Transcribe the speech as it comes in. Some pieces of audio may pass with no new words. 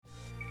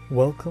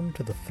Welcome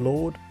to the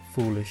Flawed,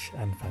 Foolish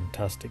and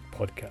Fantastic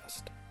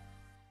podcast.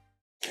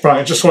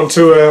 Right, I just want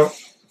to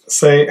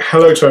say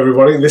hello to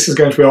everybody. This is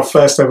going to be our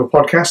first ever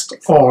podcast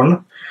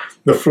on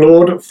the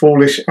Flawed,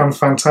 Foolish and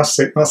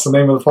Fantastic. That's the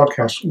name of the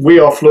podcast. We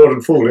are flawed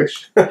and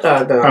foolish.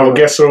 Our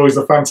guests are always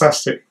the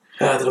fantastic.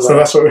 So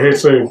that's what we're here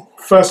to do.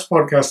 First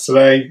podcast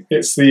today.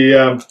 It's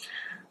the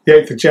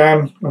 8th of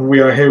Jan, and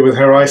we are here with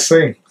Herrai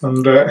Singh.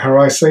 And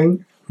Herrai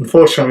Singh,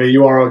 unfortunately,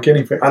 you are our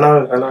guinea pig. I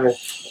know.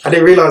 I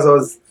didn't realise I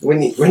was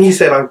when you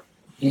said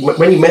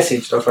when you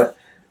messaged. I was like,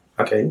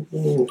 okay,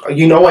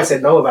 I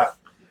said no about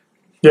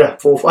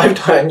 4 or 5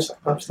 times.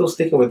 I'm still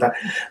sticking with that,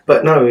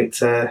 but no,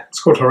 it's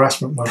called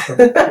harassment, my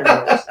friend.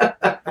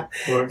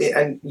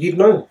 And you'd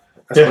know,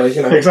 I suppose,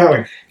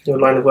 exactly your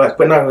line of work.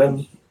 But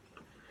no,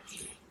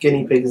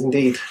 guinea pigs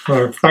indeed.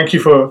 No, thank you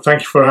for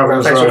having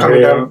us around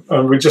here.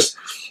 And we just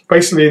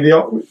basically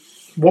what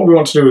we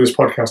want to do with this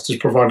podcast is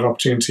provide an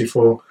opportunity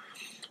for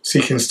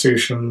Sikh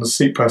institutions,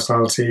 Sikh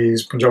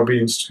personalities,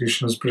 Punjabi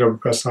institutions, Punjabi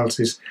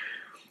personalities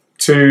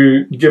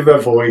to give their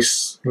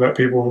voice, let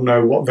people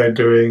know what they're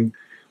doing,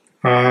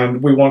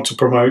 and we want to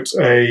promote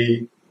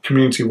a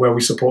community where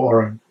we support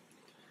our own.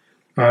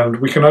 And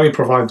we can only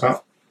provide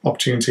that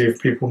opportunity if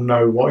people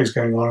know what is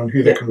going on and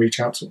who they can reach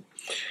out to.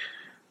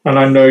 And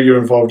I know you're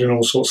involved in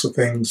all sorts of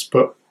things,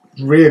 but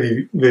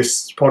really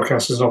this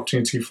podcast is an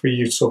opportunity for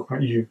you to talk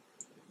about you.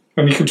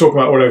 And you can talk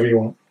about whatever you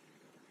want.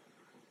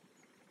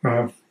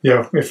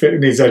 If it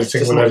needs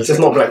editing, we'll edit it. It's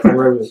not Blackburn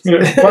Rovers.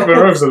 Blackburn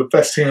Rovers are the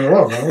best team in the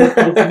world, man. We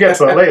can get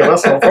to that later,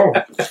 that's not a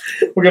problem.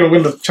 We're going to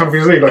win the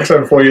Champions League, like I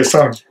said, in 4 years'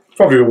 time.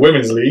 Probably a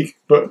women's league,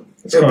 but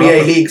it'll be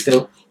a league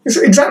still.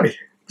 Exactly.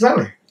 It's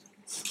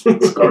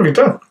got to be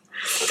done.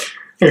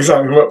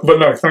 Exactly. But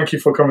no, thank you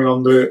for coming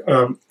on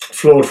the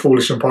Flawed,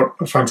 Foolish and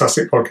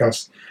Fantastic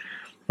podcast.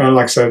 And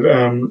like I said,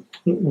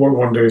 what we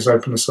want to do is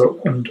open this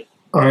up, and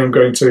I am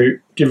going to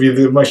give you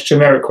the most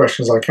generic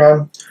questions I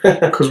can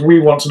because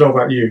we want to know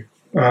about you.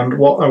 And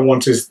what I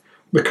want is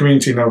the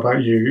community to know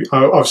about you.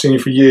 I've seen you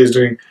for years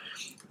doing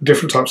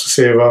different types of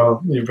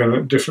CFR. You've been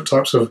at different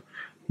types of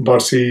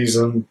bodies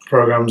and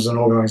programs and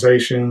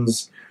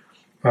organisations.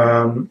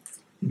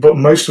 But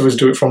most of us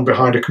do it from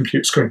behind a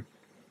computer screen.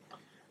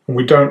 And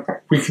we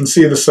can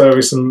see the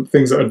service and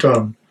things that are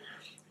done,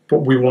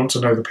 but we want to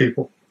know the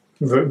people,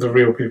 the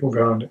real people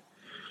behind it.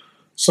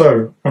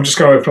 So I'm just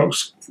going to open up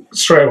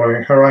straight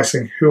away. Herrai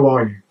Singh, who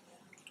are you?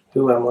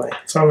 Who am I?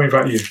 Tell me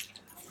about you.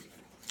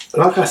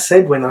 Like I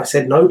said when I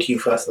said no to you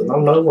first,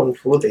 I'm no one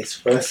for this,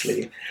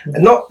 firstly.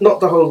 And not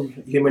the whole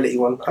humility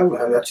one. I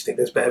actually think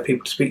there's better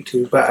people to speak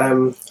to, but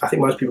I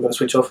think most people are going to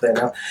switch off there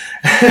now.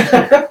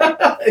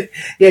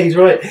 Yeah, he's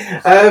right.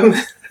 I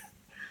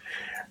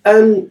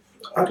don't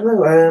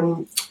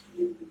know.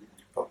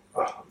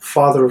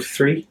 Father of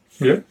 3.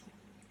 Yeah.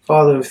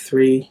 Father of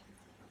 3.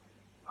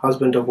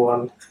 Husband of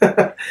 1.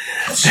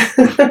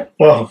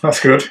 Well,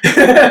 that's good.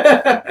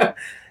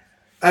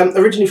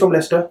 Originally from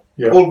Leicester.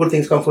 Yeah. All good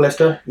things come from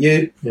Leicester.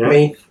 You,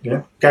 me,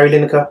 Gary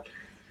Lineker,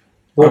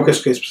 Walker's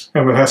Crisps.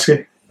 Emma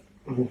Heskey.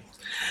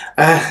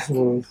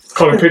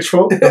 Colin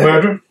Pitchfork, the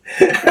murderer.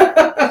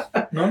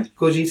 No?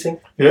 Ajit Singh.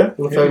 Yeah.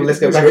 Let's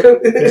go back.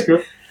 That's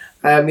good.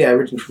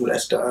 Originally from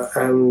Leicester.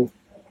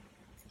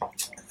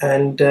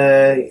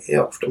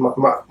 After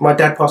my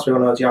dad passed away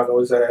when I was young. I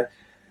was Good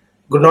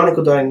Nanak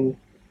Uday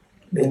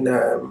in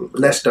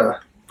Leicester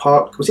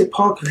Park. Was it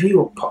Park View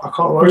or I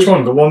can't remember. Which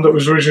one? The one that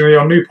was originally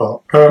on New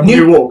Park?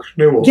 Newark.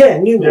 Yeah,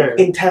 Newark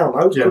in town.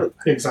 I was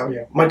exactly.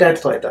 Yeah. My dad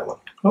started that one.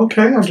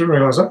 Okay, I didn't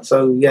realise that.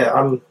 So yeah,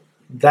 I'm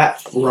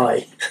that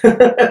right.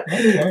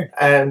 Okay.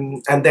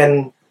 And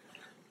then,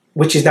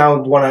 which is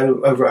now the one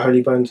over at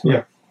Holy Bones.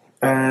 Yeah.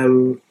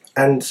 And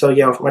so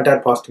my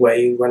dad passed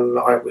away when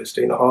I was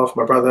 3.5.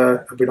 My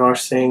brother, Herrai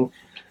Singh,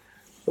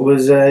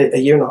 was a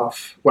year and a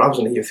half. Well, I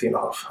wasn't a year,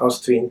 3.5. I was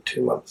 3 and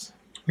 2 months.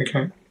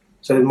 Okay.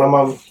 So my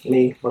mum,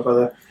 me, my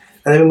brother,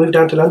 and then we moved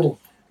down to London,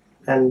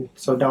 and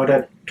so now I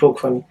don't talk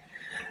funny,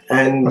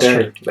 and that's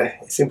true.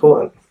 It's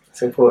important.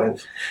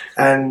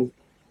 And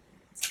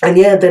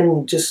then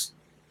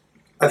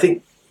I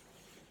think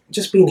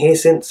just being here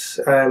since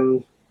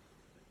at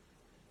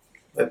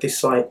this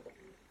site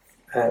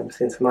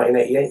since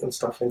 1988 and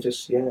stuff, and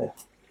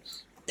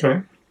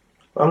Okay.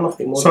 I'm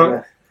nothing more than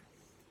that.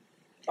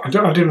 I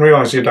didn't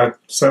realise your dad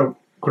set up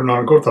Guru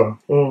Nanak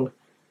Gurdwara.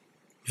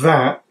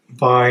 That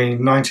by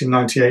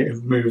 1998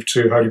 had moved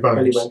to Holy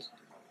Bones.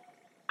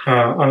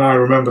 And I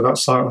remember that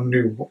site on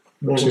Newark,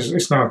 which is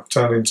it's now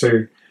turned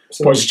into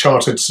what is a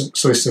chartered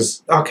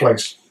solicitor's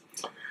place.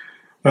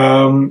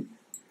 Do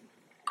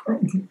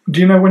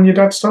you know when your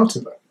dad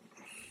started that?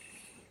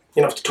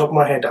 Off the top of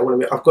my head,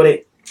 I've got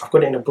it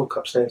in a book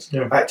upstairs.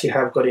 Yeah. I actually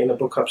have got it in a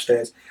book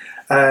upstairs.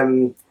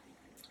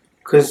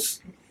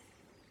 Because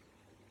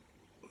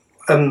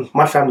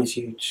my family's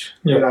huge.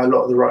 Yeah. A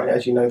lot of the rise,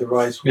 as you know, the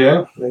rise.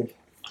 Yeah.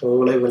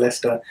 All over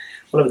Leicester,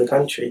 all over the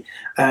country.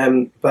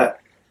 But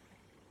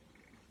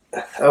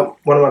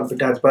one of my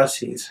dad's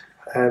birthdays,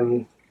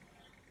 my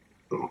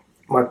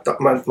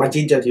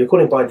Jija, you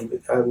call him Badi,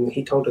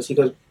 he told us, he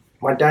goes,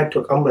 my dad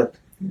took Amrit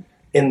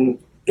in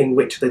in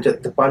which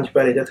the bunch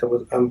Pehले Jatha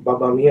was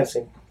Baba Mia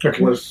Singh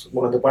was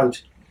one of the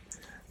bunch.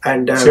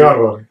 And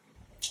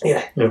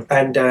yeah.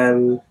 And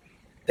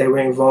they were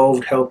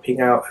involved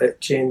helping out at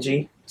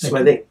G&G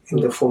Smethwick in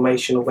the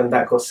formation of when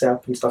that got set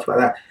up and stuff like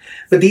that.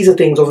 But these are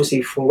things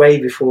obviously from way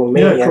before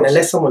me, and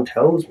unless someone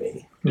tells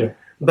me. Yeah.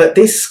 But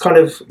this kind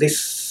of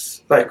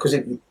like, because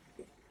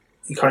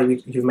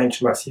you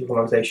mentioned about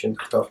civilization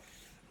and stuff.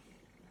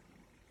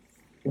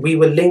 We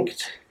were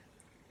linked,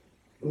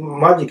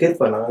 from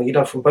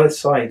both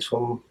sides,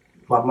 from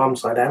my mum's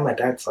side and my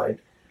dad's side.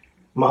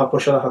 I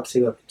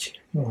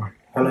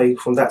know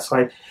from that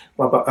side,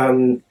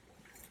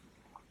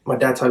 my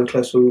dad's side was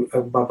close to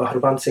Baba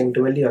Herrai Singh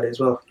as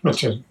well.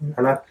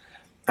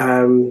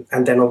 And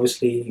then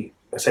obviously,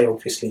 I say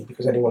obviously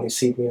because anyone who's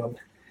seen me on,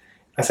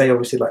 I say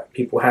obviously like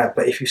people have,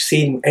 but if you've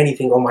seen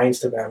anything on my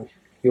Instagram,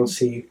 you'll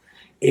see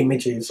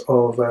images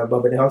of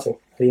Baba Herrai Singh.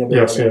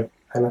 Yes, yeah.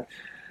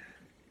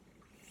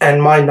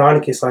 And my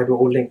Nanaki side were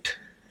all linked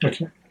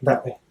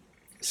that way.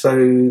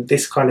 So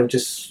this kind of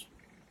just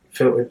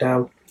filtered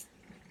down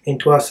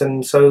into us.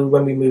 And so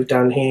when we moved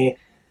down here,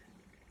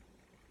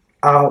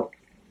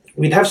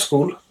 we'd have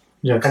school,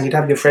 and you'd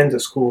have your friends at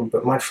school,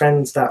 but my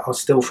friends that are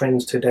still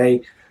friends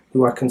today,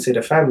 who I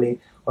consider family,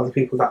 are the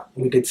people that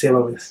we did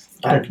Seva with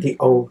at the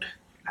old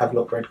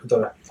Havelock Road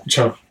Kudura.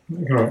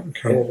 Right,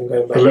 okay.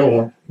 The little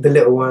one. The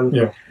little one.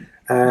 Yeah.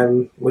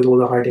 With all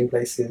the hiding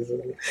places.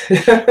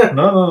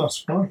 No, that's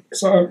fine.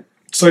 So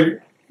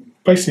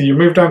basically, you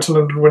moved down to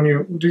London when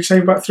did you say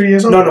about 3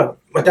 years old? No.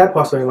 My dad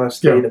passed away when I was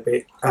 3 a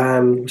bit.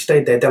 We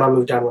stayed there. Then I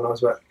moved down when I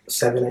was about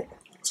 7, 8.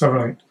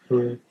 7,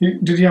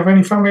 8. Did you have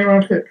any family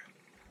around here?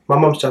 My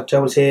mum's chacha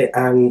was here,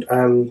 and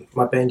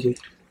my Benji.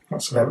 I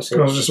was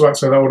just about to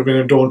say that would have been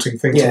a daunting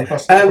thing. Yeah.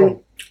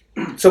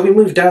 So we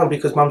moved down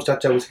because mum's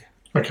chacha was here.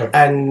 Okay.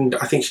 And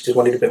I think she just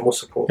wanted a bit more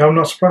support. Yeah, I'm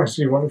not surprised.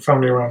 You wanted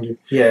family around you.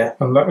 Yeah.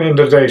 And at the end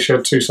of the day, she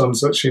had 2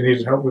 sons that she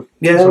needed help with.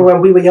 Yeah, when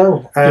we were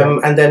young.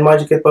 And then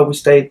Majiketba, we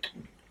stayed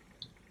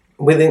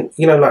within,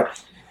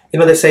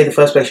 they say the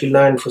first place you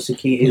learn for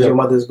Sikhi is your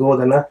mother's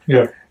Gordana.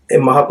 Yeah.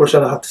 In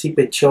Mahaprasad, I had to see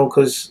picture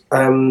because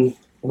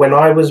when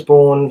I was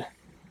born,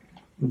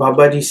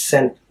 Babaji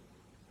sent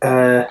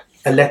a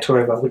letter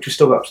over, which we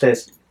still got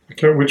upstairs.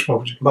 Okay, which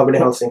Babaji? Babaji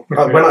Herrai Singh.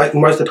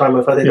 Most of the time,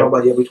 if I did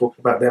Babaji, we talked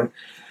about them.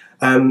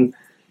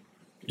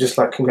 Just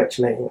like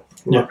congratulating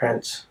my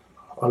parents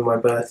on my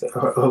birth.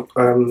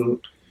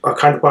 Our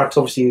counterparts,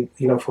 obviously,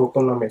 for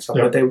Hukumnama and stuff,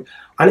 but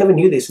I never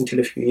knew this until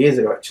a few years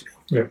ago, actually.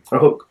 Yeah.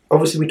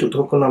 Obviously, we took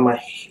the Hukumnama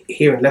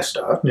here in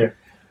Leicester. Yeah.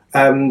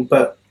 And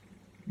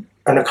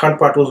a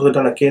counterpart was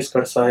done at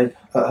Keskar side,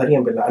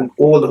 Hariambilla, and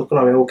all the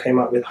Hukumnama all came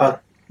out with Har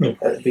at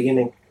the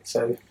beginning.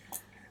 So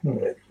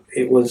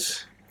it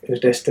was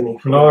destiny.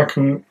 No, I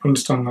can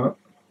understand that.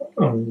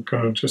 I'm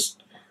going to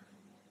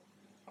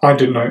I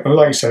didn't know. And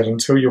like you said,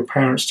 until your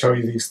parents tell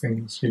you these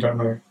things, you don't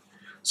know.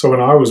 So when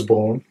I was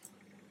born,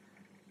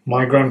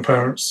 my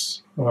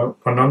grandparents, my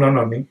Nana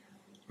Nani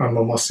and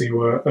my Masi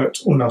were at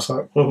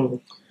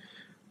Unnasai,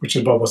 which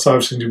is Baba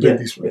Sahib Singh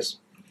Biddi's place.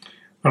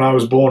 And I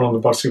was born on the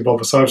Barsi of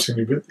Baba Sahib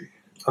Singh Biddi.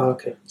 Oh,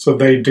 okay. So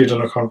they did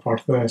an account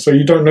part there. So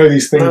you don't know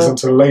these things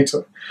until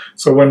later.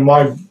 So when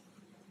my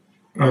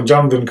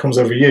Jamdin comes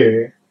every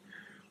year,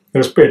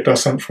 there's bit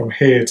that's sent from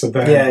here to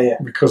there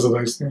because of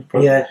those things.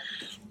 But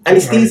and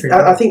it's these,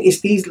 I think it's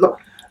these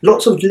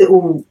lots of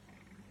little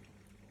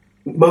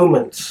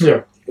moments,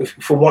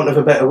 for want of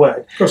a better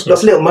word. Lots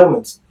of little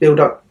moments build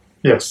up.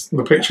 Yes,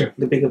 the picture.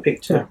 The bigger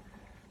picture. Yeah.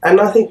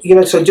 And I think,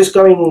 so just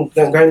going,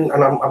 and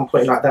I'm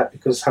putting like that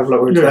because have a lot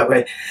of words that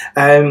way.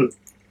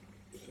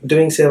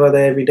 Doing Seva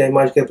there every day,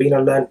 but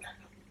learn.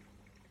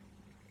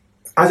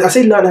 I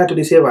say learn how to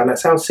do Seva, and that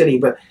sounds silly,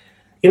 but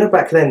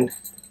back then,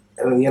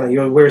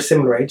 we're a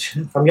similar age.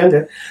 I'm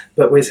younger,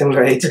 but we're a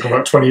similar age. You're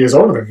about 20 years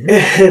older than you.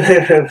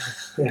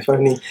 If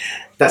only.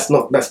 That's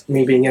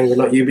me being younger,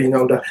 not you being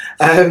older.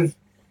 But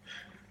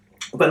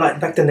like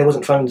back then, there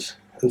wasn't phones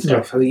and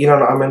stuff. Yeah.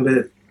 I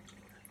remember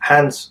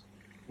hands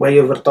where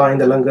you verta in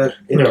the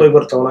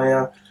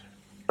langar.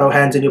 No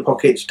hands in your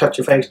pockets. Touch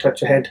your face.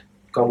 Touch your head.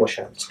 Go and wash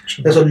hands.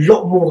 There's a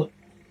lot more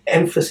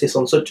emphasis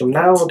on suchum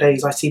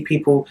nowadays. I see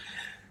people.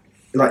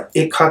 Like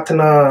ek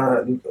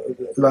hatna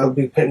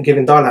be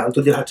giving dala and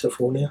do the hat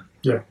phone.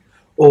 Yeah.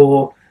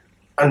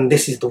 And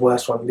this is the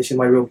worst one. This is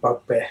my real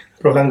bugbear.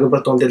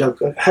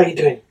 How you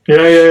doing?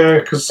 Yeah.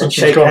 Because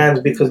shake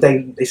hands because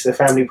it's a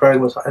family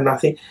program, and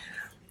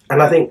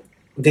I think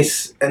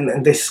this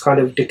and this kind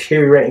of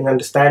deteriorating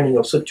understanding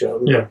of sutra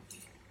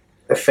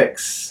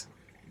affects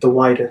the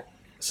wider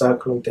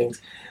circle and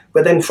things.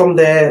 But then from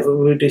there,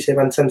 we do say,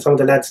 and some of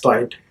the lads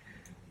started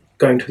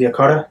going to the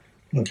Akhara.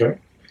 Okay.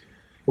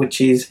 Which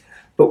is.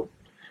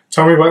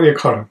 Tell me about the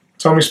Akhara.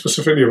 Tell me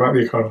specifically about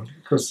the Akhara.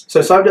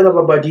 So Sahibjada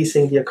Babaji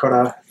Singh the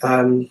Akhara,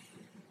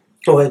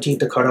 or Ajit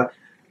Akhara,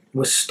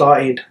 was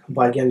started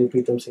by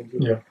Kamalpreet Singh,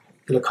 the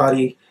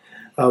Lakhari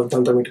of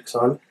Damdami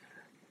Tuksan.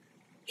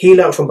 He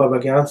learned from Baba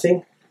Gyan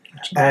Singh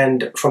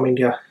and from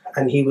India,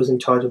 and he was in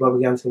charge of, Baba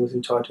Gyan Singh was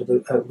in charge of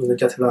was the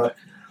Jathedar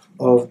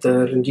of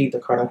the Ranjit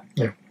Akhara.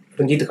 Yeah.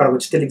 Ranjit Akhara,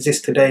 which still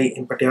exists today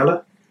in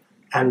Patiala,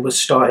 and was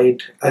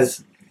started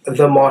as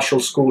the martial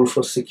school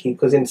for Sikhi.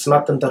 Because in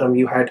Sanatan Dharam,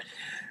 you had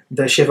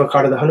the Shiv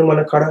Akhara, the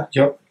Hanuman Akhara,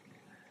 Yep.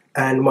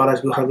 and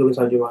Maharaj Guru Hargobind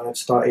Sahib Ji Maharaj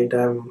started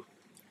the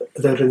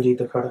Ranjit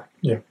Akhara.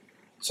 Yeah.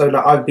 So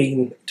like, I've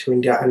been to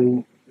India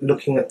and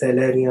looking at their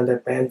learning and their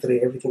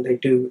pantry, everything they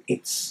do,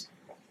 it's...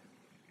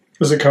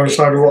 Does it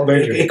coincide with what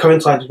they do? It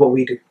coincides with what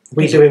we do.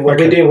 We're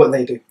Okay. doing what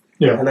they do.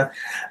 Yeah.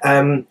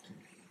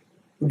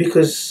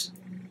 Because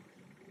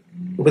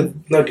with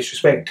no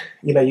disrespect,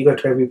 you go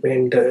to every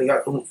band,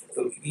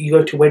 you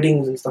go to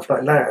weddings and stuff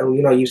like that,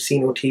 and you've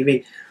seen on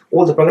TV,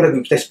 all the Bhangra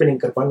groups, they're spinning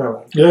Kirpana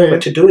around. Yeah.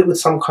 But to do it with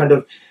some kind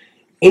of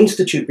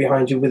institute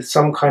behind you, with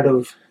some kind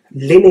of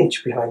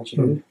lineage behind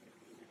you,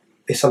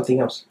 is something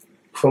else.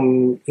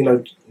 From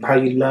how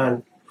you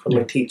learn from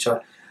a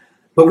teacher.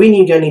 But we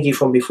knew Gyaniji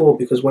from before,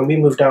 because when we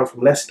moved down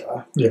from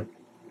Leicester,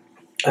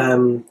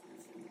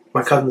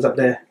 my cousins up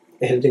there,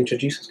 they had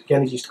introduced us.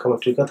 Gyaniji used to come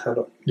up to Gatha a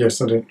lot.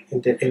 Yes, I did.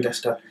 In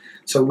Leicester.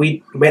 So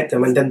we met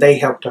them, and then they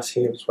helped us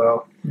here as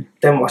well.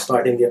 Then I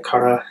started in the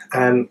Akhara,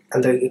 and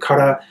the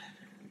Akhara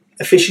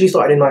officially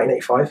started in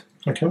 1985.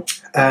 Okay.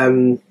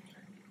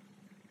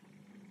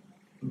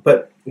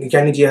 But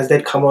Gyaniji, as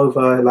they'd come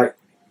over,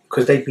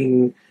 because they've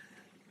been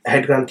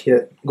head granty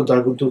at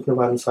Gurdwara Guru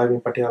Navan Sahib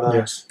in Patiala.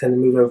 Yes. Then they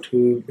moved over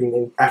to being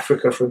in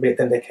Africa for a bit.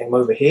 Then they came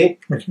over here.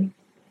 Okay.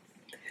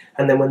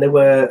 And then when they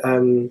were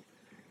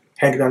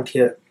head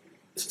granty at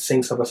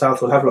Singh Sabha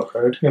South or Havelock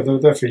Road. Yeah, they were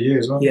there for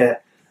years, weren't they? Yeah.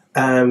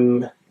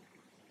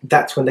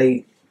 That's when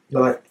they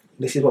were like,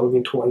 this is what we've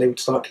been taught, and they would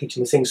start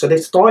teaching the things. So they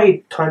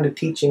started kind of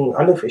teaching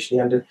unofficially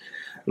under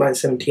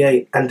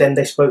 1978, and then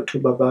they spoke to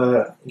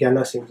Baba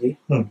Gyana Singh Ji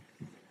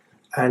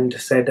and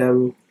said,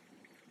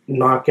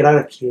 Na kira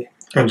rakhiye,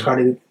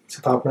 Akhade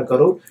sthapna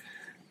karo.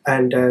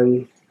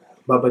 And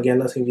Baba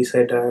Gyana Singh Ji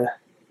said,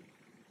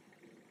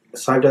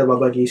 Sahib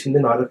Baba Ji Singh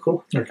na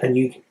rakho, and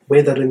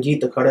we're the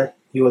Ranjit Akhara,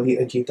 you are the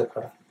Ajit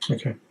Akhara.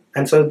 Okay.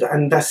 And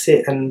that's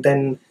it. And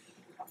then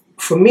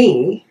for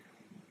me,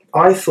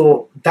 I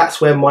thought that's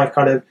where my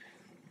kind of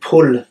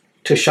pull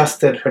to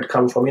Shastra had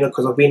come from,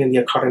 because I've been in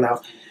the Akhara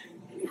now,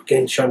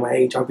 again, showing my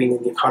age, I've been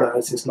in the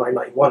Akhara since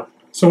 1991.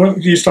 So when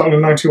you started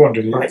in 91,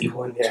 did you?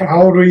 91, yeah. So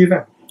how old were you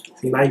then?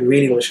 See, now you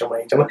really want to show my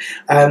age.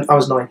 I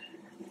was 9.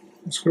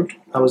 That's good.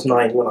 I was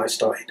 9 when I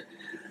started.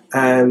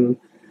 And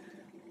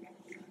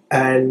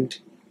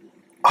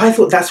I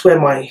thought that's where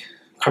my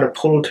kind of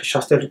pull to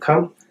Shastra had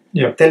come.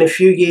 Yeah. Then a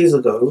few years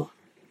ago,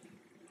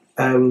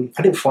 I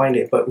didn't find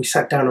it, but we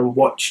sat down and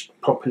watched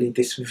properly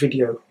this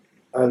video.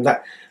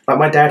 That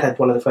my dad had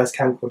one of the first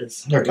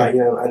camcorders. Okay.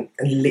 And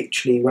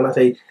literally, when I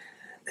say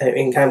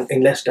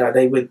in Leicester,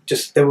 they were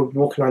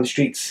walking around the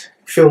streets,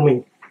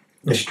 filming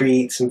the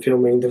streets and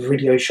filming the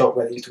video shop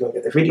where they used to go and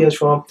get the videos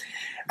from.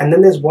 And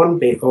then there's one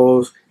bit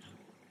of,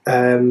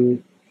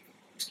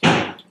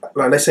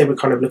 let's say we're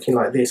kind of looking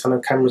like this. I know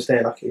camera's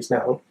there like it is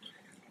now.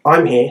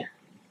 I'm here.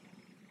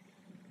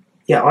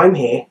 Yeah, I'm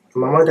here.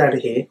 My mum and dad are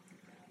here.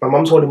 My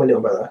mum's holding my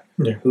little brother,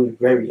 who's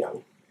very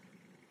young.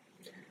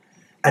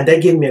 And they're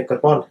giving me a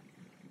kurban.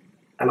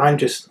 And I'm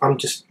just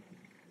like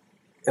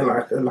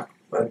a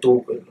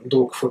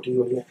dog footy,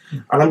 and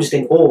I'm just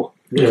in awe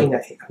looking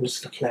at it. I'm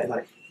just looking at it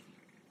like,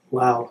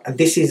 wow. And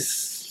this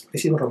is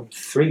what I'm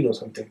 3 or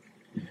something.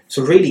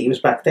 So really, it was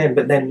back then.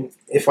 But then,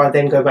 if I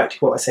then go back to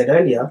what I said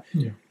earlier,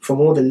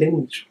 from all the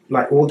lineage,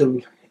 all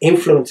the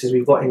influences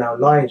we've got in our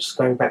lives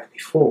going back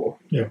before,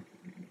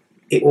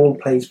 it all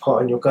plays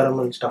part in your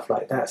garma and stuff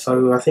like that.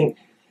 So I think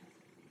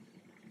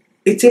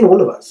it's in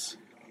all of us.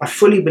 I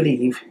fully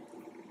believe,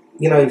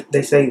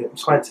 they say,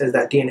 science says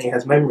that DNA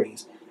has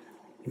memories.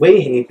 We're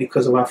here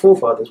because of our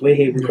forefathers. We're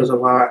here because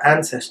of our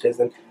ancestors,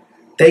 and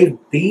they've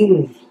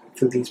been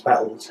through these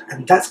battles,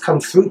 and that's come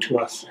through to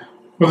us.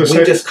 Well,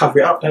 we just cover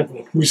it up, don't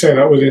we? We say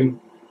that within,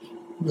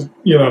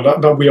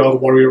 that we are the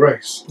warrior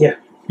race. Yeah.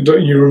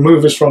 You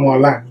remove us from our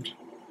land,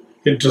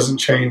 it doesn't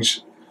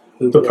change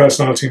the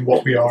personality and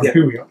what we are and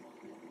who we are.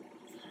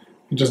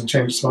 It doesn't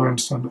change, so I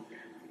understand that.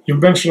 You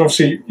mentioned,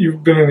 obviously,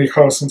 you've been in the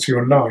Akhara since you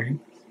were 9.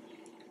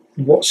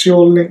 What's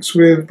your links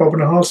with Baba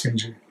Herrai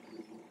Singh?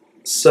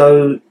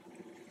 So,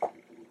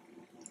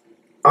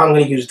 I'm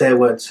going to use their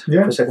words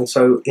for a second.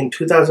 So, in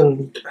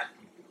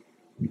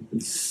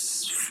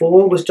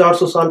 2004 was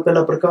 400 Saal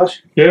Pehla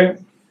Prakash. Yeah.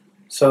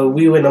 So,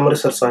 we were in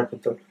Amritsar side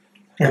with them.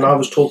 And I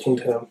was talking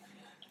to him.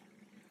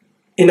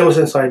 In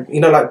Amritsar side,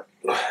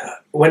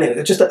 when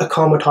it just at a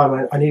calmer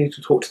time, I needed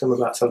to talk to them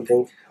about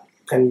something.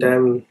 And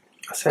I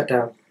sat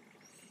down.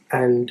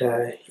 And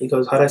he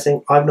goes, Herrai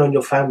Singh, I've known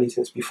your family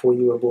since before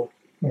you were born.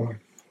 Right.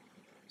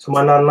 So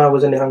my nana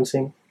was a Nihang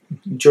Singh.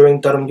 During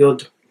Dharam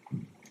Yudh,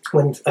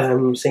 when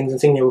Singhs and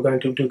Singh were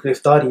going to do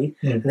Griftari,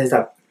 and there's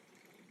that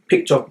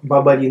picture of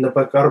Baba Ji in the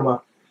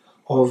Pakarma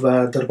of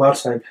Darbar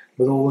Sahib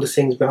with all the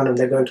Singhs behind him.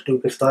 They're going to do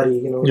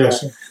Griftari,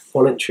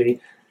 voluntary.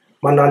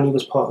 My nani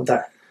was part of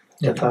that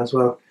as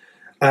well.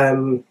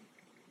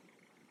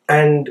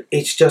 And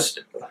it's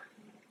just,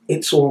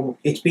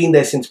 it's been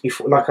there since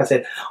before. Like I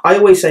said, I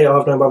always say,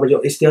 I've known Babaji.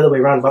 It's the other way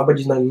around.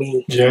 Babaji's known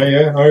me.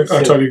 Yeah, I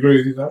totally agree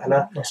with you.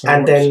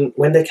 And then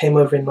when they came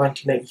over in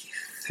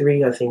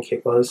 1983, I think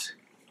it was,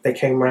 they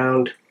came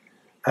round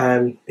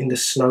in the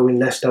snow in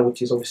Leicester,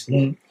 which is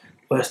obviously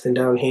worse than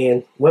down here,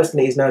 and worse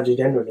than it is now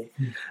generally.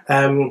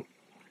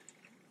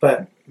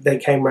 But they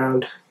came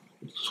round,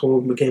 so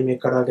gave me a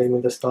Kara, gave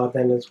me the star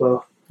then as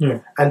well.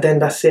 Yeah. And then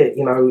that's it.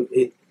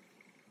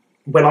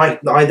 When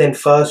I then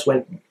first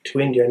went to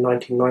India in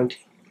 1990.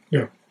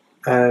 Yeah.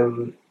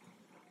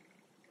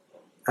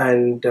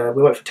 And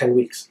we went for 10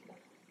 weeks,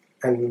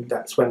 and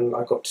that's when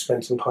I got to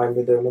spend some time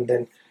with them,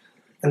 and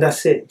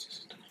that's it.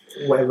 Just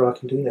whatever I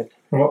can do then.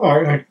 Well,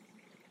 I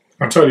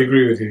totally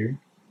agree with you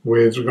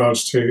with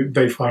regards to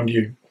they find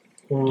you,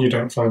 you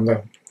don't find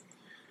them,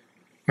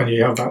 and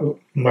you have that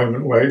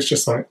moment where it's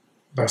just like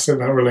that's it.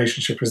 That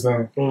relationship is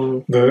there.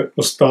 The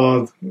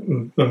ustad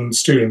and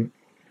student,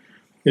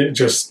 it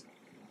just.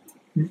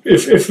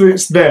 If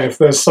it's there, if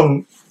there's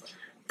some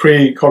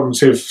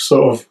pre-cognitive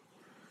sort of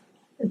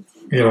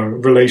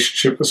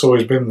relationship that's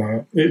always been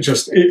there, it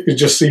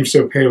just seems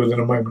to appear within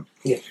a moment.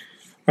 Yeah.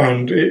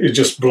 And it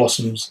just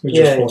blossoms. It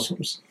just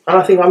blossoms. And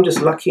I think I'm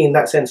just lucky in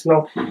that sense.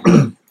 Now,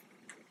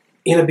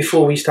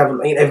 before we used to have,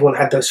 everyone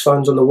had those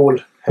phones on the wall.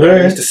 And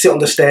we used to sit on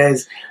the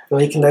stairs and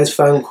making those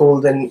phone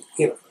calls, and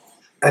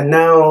and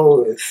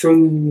now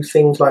through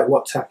things like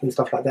WhatsApp and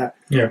stuff like that.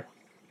 Yeah.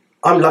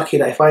 I'm lucky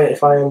that if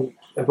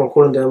I'm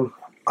calling them,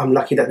 I'm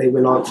lucky that they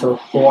will answer.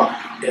 Or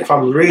if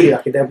I'm really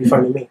lucky, they'll be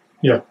phoning me.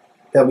 Yeah.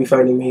 They'll be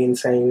phoning me and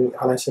saying,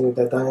 Herrai Singh,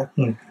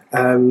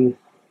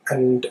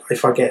 and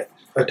if I get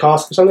a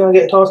task or something, I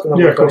get a task. And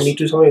if I need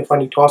to do something, if I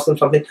need to ask them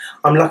something,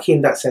 I'm lucky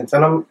in that sense.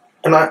 And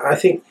I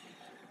think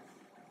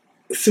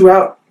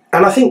throughout,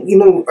 and I think,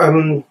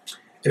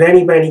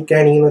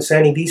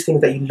 saying these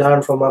things that you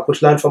learn from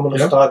Mahapurush, learn from an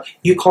start,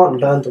 you can't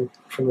learn them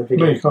from a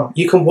video. No, you can't.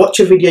 You can watch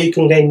a video, you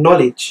can gain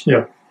knowledge.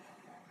 Yeah.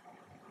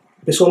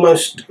 It's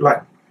almost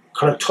like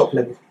kind of top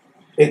level.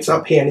 It's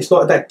up here, and it's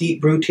not that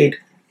deep rooted.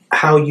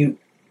 How you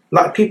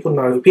people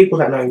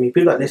that know me,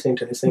 people that are listening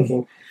to this,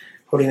 thinking,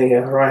 probably thinking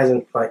Herrai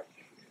hasn't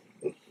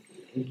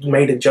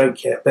made a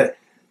joke yet, but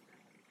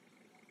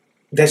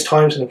there's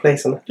times and a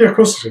place, and of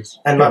course it is.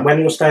 And when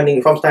you're standing,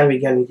 if I'm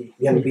standing with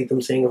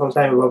Gyanidhi Singh, if I'm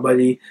standing with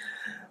Babaji,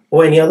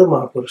 or any other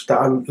Mahapurush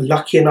that I'm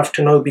lucky enough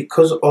to know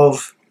because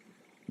of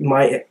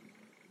my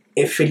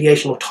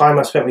affiliation or time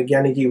I spent with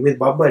Gyanidhi with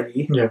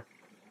Babaji,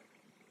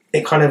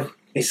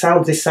 it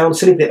sounds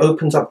silly, but it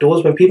opens up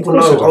doors when people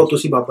know, to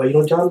see Baba,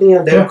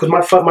 because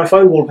my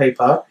phone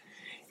wallpaper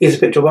is a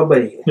picture of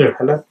Babaji.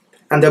 Yeah.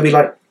 And they'll be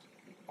like,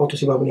 to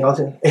see Baba.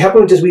 It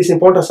happened just recently in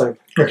Ponta Sahib.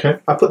 Okay.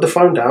 I put the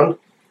phone down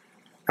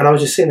and I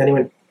was just sitting there, and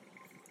he went,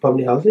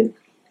 Baba housing?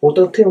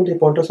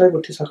 Ponta Sahib?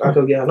 I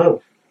go, I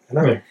know.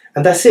 Yeah.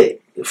 And that's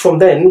it. From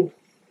then,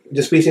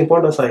 just recently in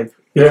Ponta Sahib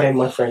became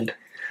my friend.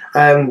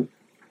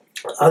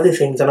 Other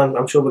things, and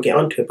I'm sure we'll get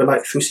onto it,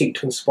 but through Seek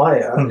to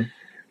Inspire,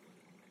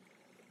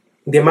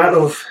 the amount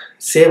of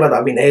seva that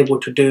I've been able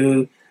to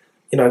do,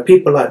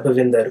 people like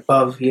Bhavinder,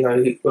 above,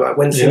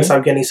 when Singh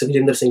Sahib Gyani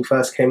Sukhjinder Singh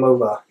first came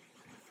over,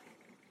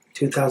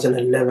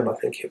 2011 I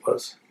think it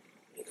was,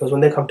 because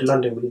when they come to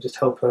London, we just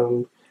help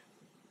them,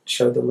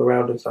 show them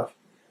around and stuff,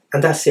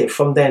 and that's it.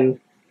 From then,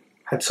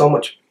 had so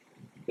much,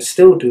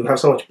 still do have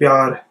so much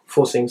pyar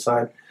for Singh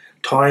Sahib,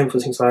 time for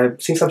Singh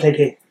Sahib. Singh Sahib stayed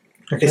here.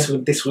 Okay. This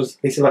is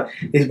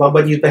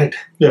Babaji's bed.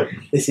 Yeah.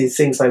 This is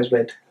Singh Sahib's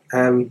bed.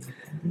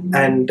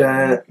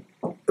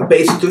 But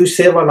it's through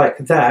seva like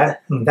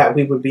that that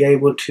we would be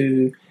able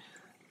to,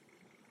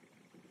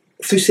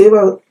 through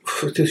seva,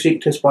 through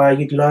Seek to Inspire,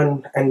 you'd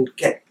learn and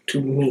get to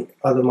meet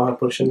other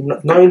Mahapurush,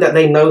 and knowing that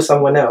they know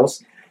someone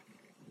else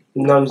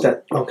knows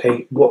that,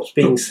 okay, what's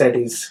being said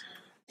is...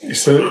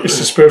 It's a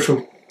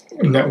spiritual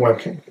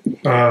networking.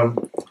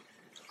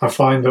 I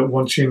find that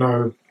once you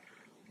know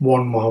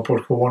one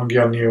Mahapurush or one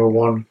Gyani or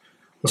one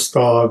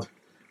Ustad,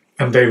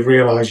 and they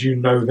realise you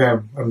know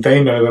them and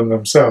they know them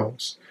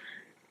themselves,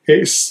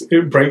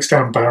 it breaks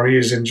down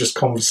barriers in just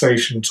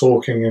conversation,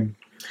 talking, and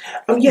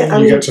you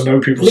get to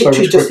know people so much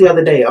quicker. Just the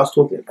other day I was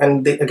talking,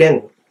 and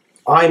again,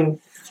 I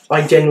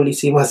genuinely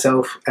see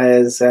myself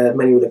as,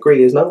 many would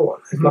agree, as no one,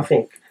 as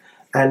nothing.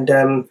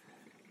 And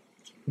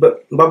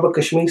but Baba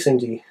Kashmir Singh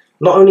Ji,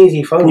 not only is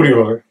he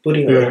phoning,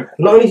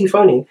 not only is he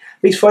phoning,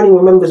 but he's phoning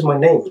remembers my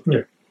name.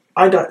 Yeah.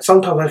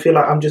 Sometimes I feel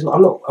like I'm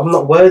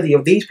not worthy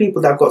of these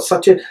people that have got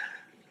such a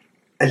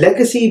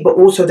legacy, but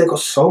also they've got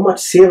so much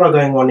seva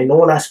going on in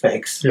all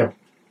aspects. Yeah.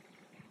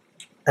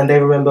 And they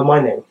remember my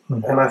name.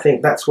 And I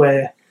think that's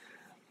where,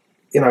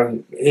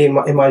 in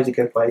my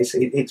advice,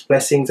 it's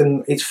blessings,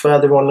 and it's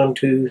further on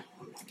onto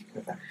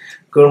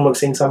Gurmukh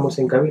Singh, Samul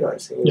Singh, Kaviraj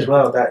Singh as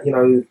well, that,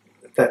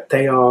 that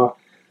they are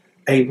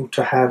able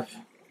to have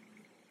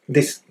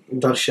this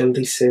darshan,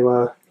 this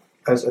seva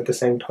at the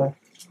same time.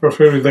 Well,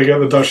 they get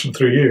the darshan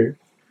through you,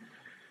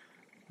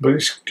 but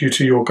it's due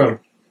to your karma.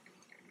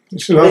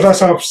 So that's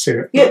how I see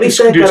it. Yeah, it's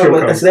their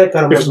karma. It's their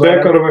karma.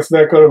 If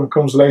their karma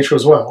comes later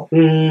as well,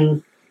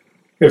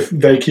 if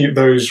they keep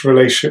those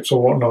relationships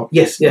or whatnot.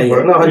 Yes, yeah.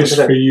 But No, 100%. it's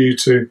for you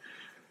to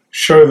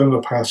show them the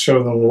path,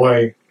 show them the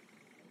way.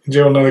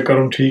 They'll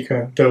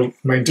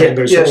maintain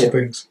those sorts of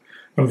things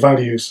and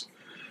values.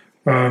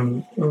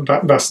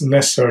 That's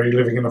necessary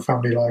living in a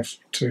family life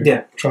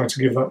to try to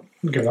give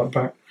that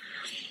back.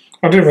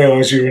 I didn't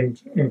realise you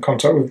were in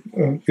contact with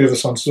the other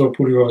sons, or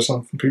Puri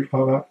son, and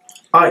people like that.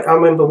 I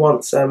remember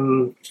once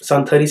son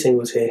Herrai Singh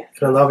was here,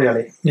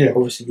 Yeah.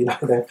 obviously you know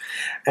them,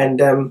 and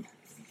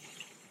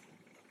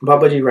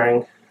Babaji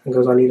rang and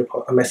goes, I need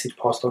a message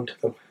passed on to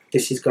them.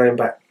 This is going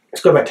back,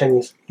 it's going back 10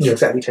 years, it's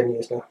exactly 10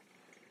 years now.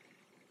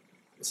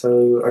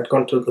 So I'd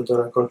gone to a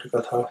Gurdwara, I'd gone to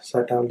Gatha,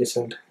 sat down,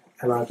 listened,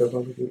 and I go,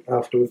 Babaji,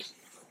 afterwards,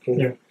 I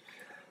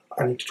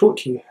need to talk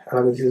to you. And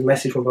I go, this is a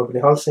message from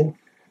Herrai Singh,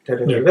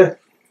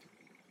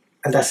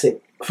 and that's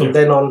it. From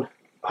then on,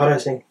 Herrai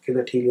Singh,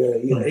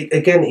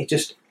 again, it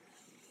just,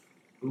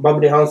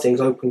 Herrai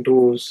Singh's opened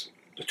doors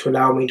to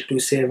allow me to do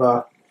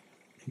seva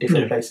in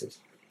different places.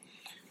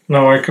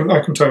 No, I can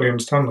totally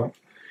understand that.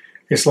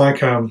 It's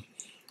like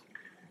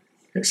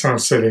it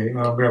sounds silly.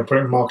 I'm going to put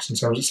it in marketing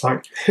terms. It's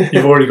like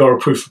you've already got a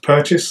proof of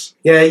purchase.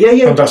 Yeah.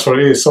 And that's what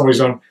it is. Somebody's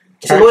done.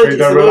 Actually,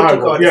 they're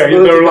reliable. They're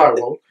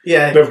reliable.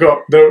 Yeah.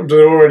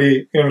 They're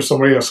already in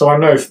somebody else. So I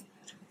know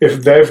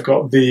if they've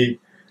got the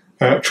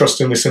trust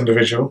in this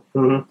individual,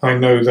 I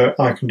know that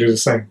I can do the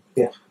same.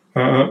 Yeah.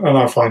 And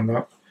I find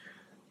that.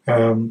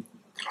 I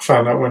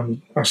found that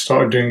when I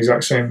started doing the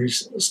exact same. We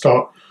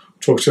start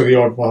talking to the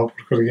odd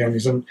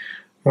Mahaprabhu and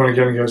when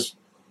again he goes,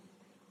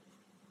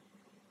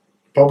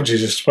 Babaji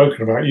just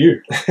spoken about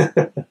you.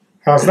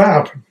 How's that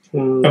happen?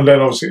 And then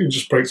obviously it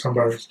just breaks some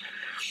barriers.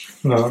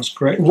 No, that's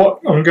great. I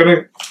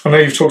know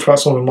you've talked about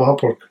some of the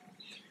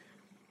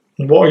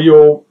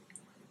Mahaprabhu.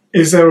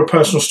 Is there a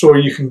personal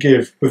story you can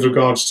give with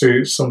regards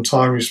to some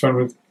time you spent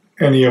with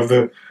any of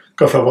the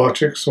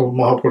Gathavachaks or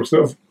Mahaprabhus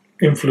that have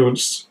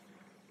influenced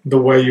the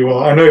way you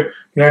are? I know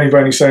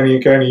anybody saying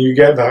again, you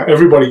get that.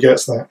 Everybody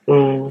gets that.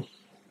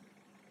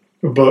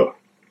 But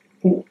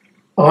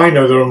I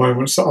know there are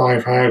moments that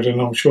I've had,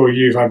 and I'm sure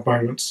you've had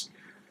moments.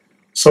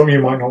 Some you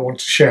might not want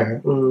to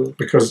share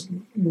because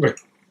they're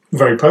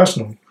very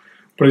personal.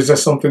 But is there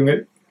something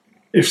that,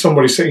 if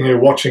somebody's sitting here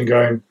watching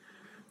going,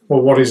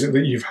 well, what is it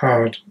that you've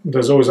had?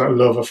 There's always that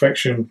love,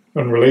 affection,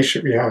 and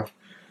relationship you have.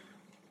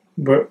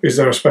 But is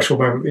there a special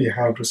moment that you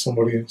had with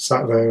somebody and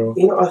sat there?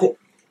 Or? I think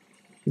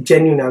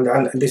genuinely,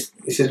 and this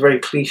is a very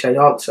cliche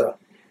answer,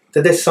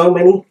 that there's so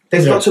many.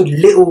 There's lots of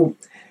little.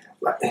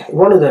 Like,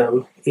 one of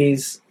them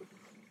is,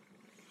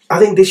 I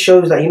think this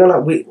shows that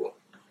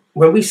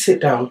when we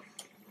sit down,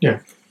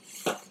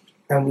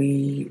 and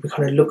we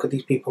kind of look at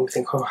these people and we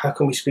think, oh, how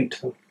can we speak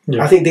to them?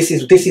 I think this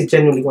is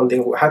genuinely one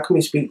thing. How can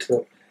we speak to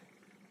them?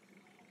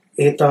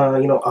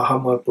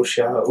 Ahamar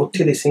Busha,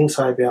 Uttili Singh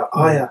Saibya,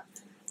 Aya.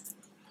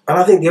 And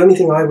I think the only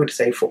thing I would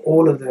say for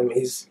all of them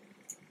is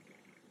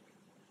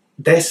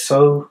they're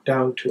so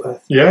down to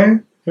earth. Yeah,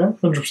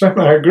 100%.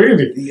 I agree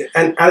with you.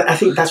 And I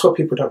think that's what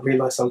people don't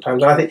realise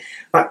sometimes. And I think,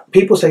 like,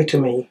 people say to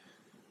me,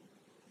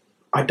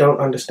 I don't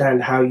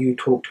understand how you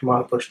talk to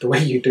Mahaprabhu the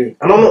way you do.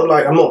 And I'm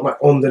not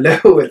on the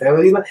level with them.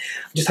 I'm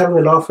just having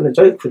a laugh and a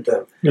joke with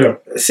them. Yeah.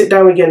 Sit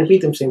down again and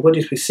read them saying, we'll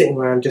just be sitting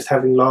around just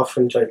having laugh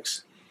and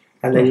jokes.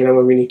 And then,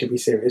 when we need to be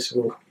serious,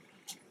 we'll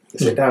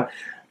sit down.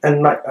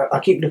 And I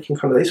keep looking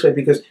kind of this way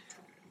because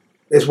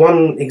there's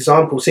one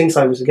example. Singh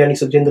Sai was again,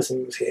 Jinder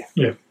Singh was here.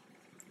 Yeah.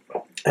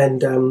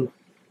 And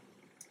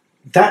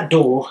that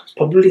door is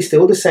probably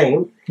still the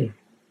same.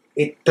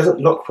 It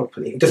doesn't lock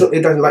properly. It doesn't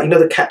like,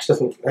 the catch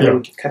doesn't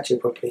catch it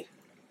properly.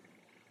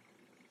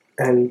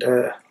 And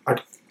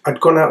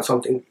I'd gone out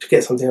to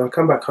get something. I'd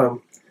come back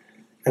home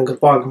and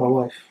goodbye to my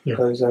wife.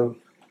 Because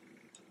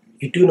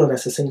you do know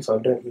that's a Singh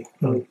side, don't you?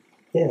 I mean,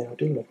 yeah, I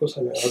do know. Of course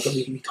I know.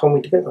 He told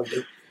me to get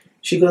something.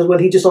 She goes, well,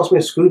 he just asked me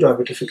a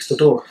screwdriver to fix the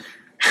door.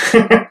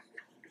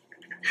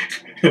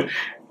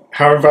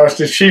 How embarrassed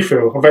did she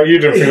feel? I bet you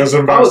didn't feel as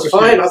embarrassed. I was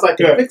fine. I was like,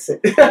 can you fix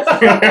it?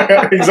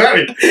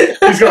 Exactly.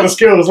 He's got the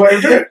skills. Let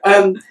him do it.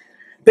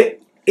 But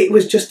it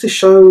was just to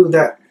show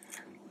that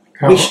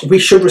we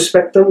should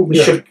respect them.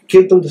 We should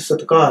give them the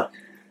sadaqah.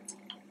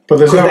 But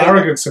there's no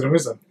arrogance in them,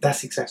 is there?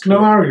 That's exactly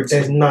no arrogance.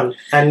 There's none.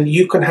 And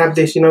you can have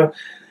this,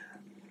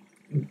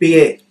 be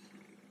it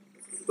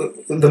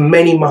the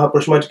many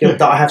Mahapurush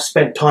that I have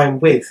spent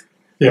time with.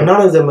 Yeah.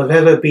 None of them have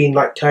ever been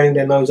like turning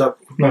their nose up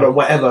or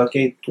whatever.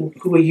 Okay,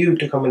 who are you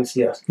to come and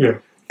see us? Yeah.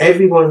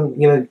 Everyone,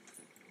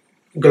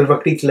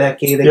 Galvakrit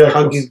Leki, they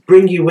hug you,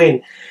 bring you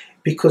in,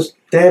 because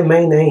their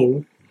main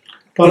aim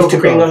is to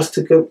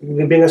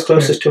bring us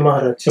closest to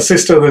Maharaj.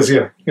 Assist others,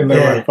 in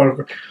their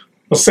way.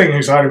 Well, Singh,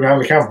 who's hiding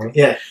behind the camera,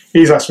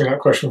 he's asked me that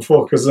question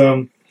before because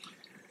Sanjay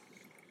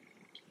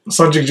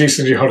Ji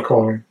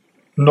Hardcore,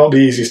 not the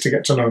easiest to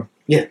get to know.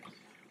 Yeah.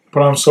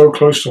 But I'm so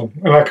close to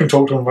him, and I can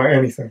talk to him about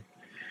anything.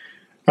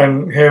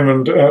 And him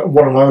and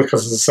one of my other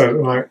cousins said,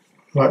 like,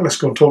 let's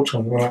go and talk to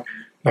him. We're like,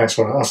 no, it's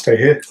all right, I'll stay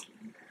here.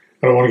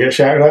 I don't want to get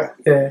shouted at.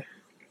 Yeah.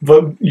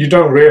 But you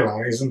don't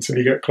realise until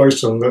you get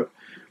close to them that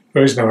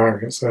There is no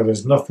arrogance there.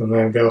 There's nothing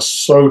there. They are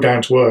so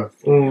down to earth.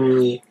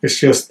 It's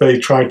just they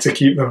try to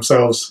keep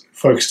themselves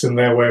focused in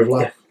their way of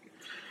life.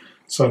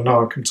 So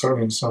no, I can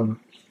totally understand that.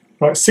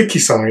 Right, Sikhi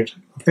side,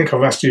 I think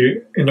I've asked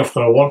you enough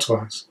that I want to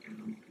ask.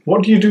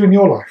 What do you do in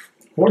your life?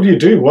 What do you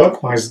do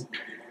work-wise?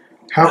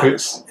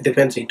 Habits? It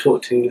depends who you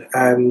talk to.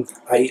 I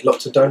eat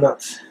lots of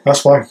donuts.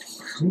 That's fine.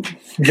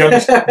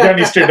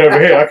 Yanni's stood over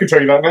here, I can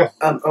tell you that now.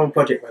 I'm a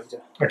project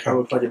manager. Okay. I'm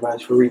a project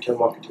manager for a retail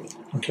marketing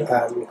Okay.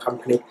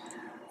 company.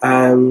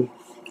 And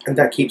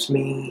that keeps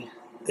me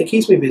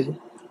busy.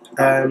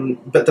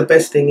 But the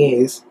best thing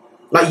is,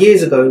 like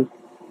years ago,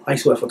 I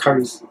used to work for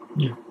Currys.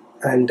 Yeah.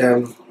 And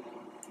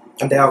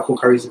they are called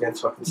Currys again,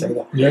 so I can say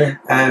that. Yeah.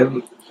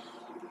 And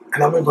I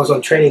remember I was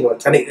on training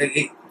once, and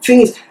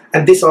thing is,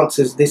 and this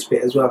answers this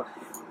bit as well.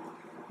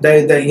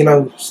 They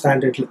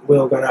standard, we're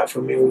all going out for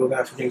a meal, we're all going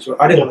out for drinks.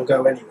 I didn't want to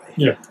go anyway.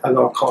 Yeah. I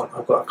go, I can't,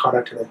 I've got a card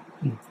out today.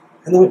 And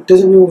they went,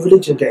 doesn't your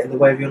religion get in the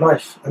way of your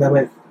life? And I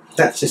went,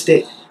 that's just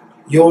it.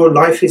 Your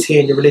life is here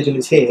and your religion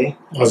is here.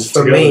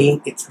 For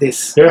me, it's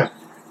this. Yeah.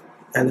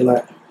 And they're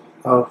like,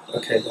 oh,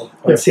 okay, then.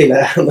 I'll see you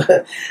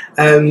later.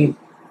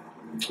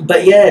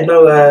 But yeah,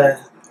 no, I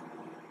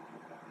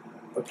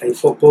play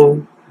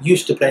football,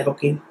 used to play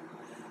hockey.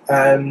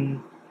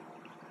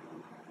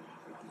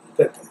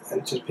 But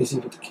I'm just busy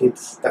with the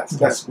kids.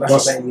 That's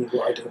mainly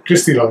what I do.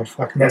 Christy life,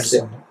 I can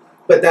understand that.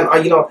 But then I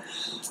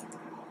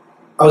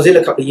was ill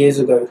a couple of years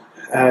ago.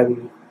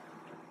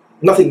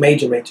 Nothing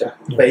major,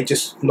 but it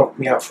just knocked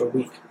me out for a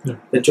week. Yeah.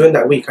 But during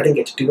that week, I didn't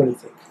get to do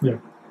anything. Yeah.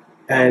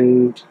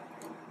 And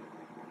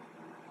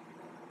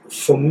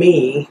for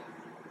me,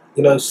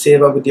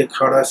 Seva with the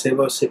Akhara,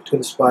 Seva, Sip to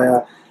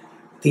Inspire,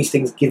 these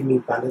things give me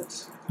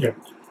balance. Yeah.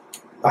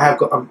 I've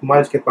got my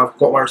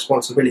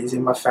responsibilities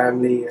in my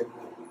family and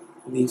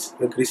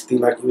the Christi,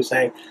 like you were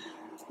saying.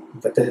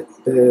 But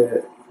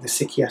the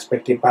Sikhi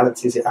aspect, it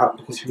balances it out,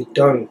 because if you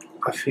don't,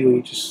 I feel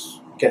you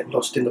just get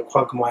lost in the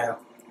quagmire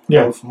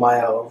of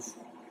life.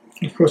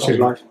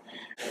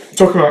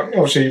 Talking about,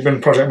 obviously you've been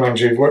project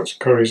manager, you've worked at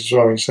Currys as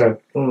well, you said,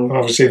 and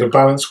obviously the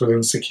balance within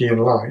Sikhi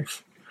and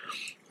life,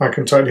 I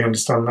can totally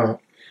understand that.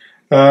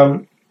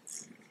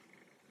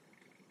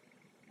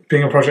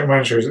 Being a project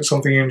manager, is it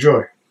something you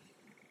enjoy?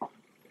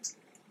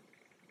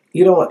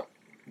 You know what?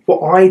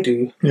 What I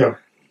do,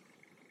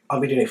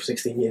 I've been doing it for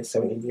 16 years,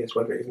 17 years,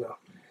 whatever it is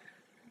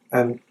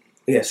now.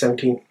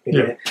 17.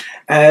 Yeah.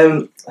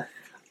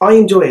 I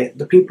enjoy it.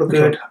 The people are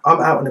good. Okay. I'm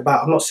out and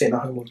about. I'm not sitting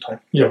at home all the time.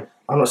 Yeah.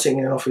 I'm not sitting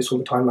in an office all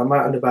the time. I'm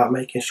out and about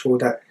making sure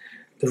that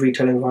the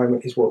retail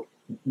environment is what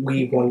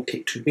we want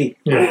it to be.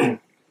 Yeah.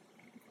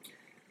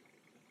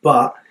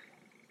 But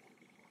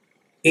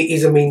it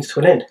is a means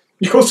to an end.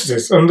 Of course it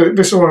is. And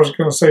this is what I was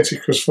going to say to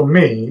you, because for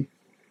me,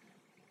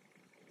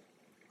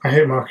 I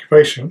hate my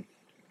occupation,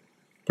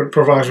 but it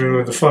provides me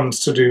with the funds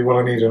to do what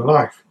I need in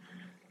life.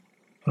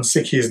 And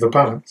Sikhi is the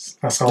balance.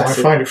 That's how I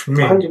find it for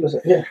me.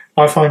 100%, yeah.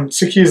 I find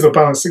Sikhi is the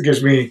balance that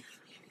gives me,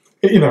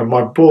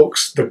 my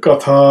books, the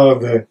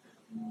gatha,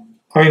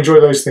 I enjoy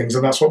those things,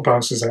 and that's what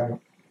balances it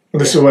out.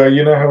 And this is where,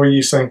 how are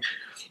you saying,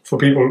 for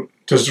people,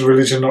 does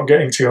religion not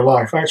get into your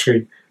life?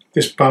 Actually,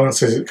 this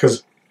balances it,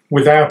 because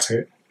without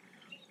it,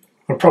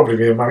 I'd probably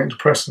be a manic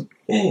depressant.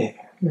 Yeah.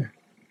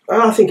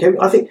 I think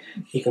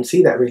you can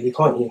see that, really,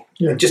 can't you?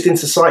 Yeah. Just in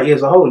society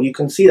as a whole, you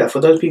can see that. For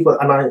those people,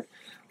 and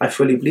I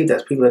fully believe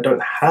that's people that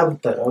don't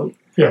have don't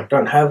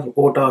have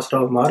Ordas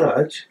Rav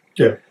Maharaj.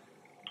 Yeah.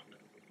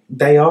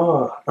 They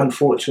are,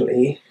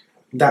 unfortunately,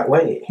 that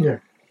way. Yeah.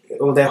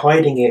 Or they're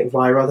hiding it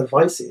via other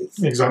vices.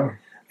 Exactly.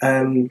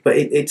 But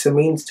it's a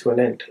means to an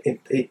end.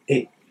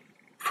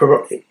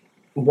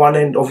 One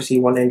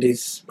end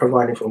is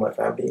providing for my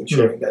family,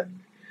 ensuring that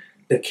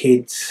the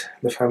kids,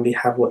 the family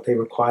have what they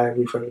require,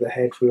 roof over their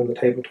head, food on the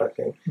table type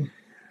thing.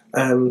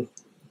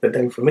 But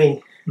then for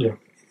me,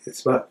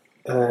 it's about,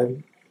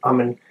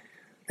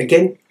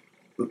 again,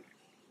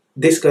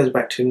 this goes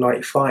back to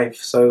 95.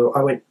 So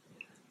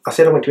I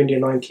said I went to India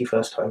 90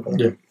 first time. Right?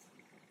 Yeah.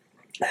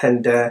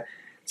 And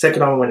second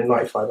time I went in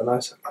 95, and I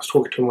was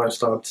talking to my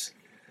ustads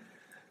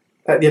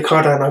at the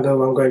Akhara, and I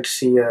go, I'm going to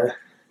see, I'm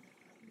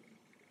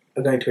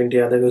going to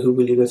India. They go, who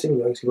will you go see? I'm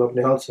going to see Bob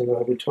Nihal Singh. I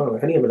go, which one? I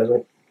went,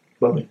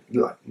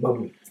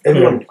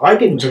 everyone. I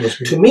didn't.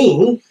 To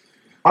me,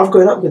 I've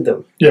grown up with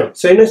them. Yeah.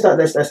 So there's that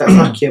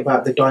lucky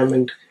about the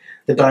diamond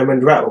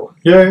rattle.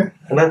 Yeah.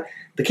 And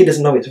the kid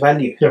doesn't know its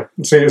value. Yeah.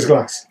 See it as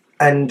glass.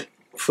 And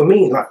for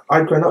me,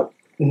 I'd grown up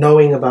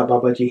knowing about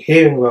Babaji,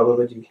 hearing about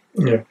Babaji.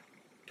 Yeah.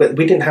 But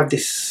we didn't have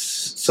this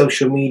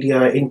social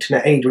media,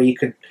 internet age where you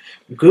could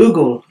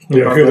Google who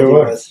they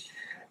were.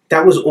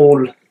 That was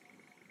all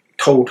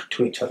told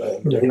to each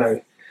other.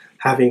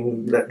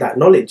 Having that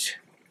knowledge.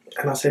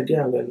 And I said,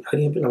 yeah. And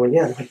I went,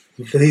 yeah. And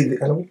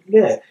I went,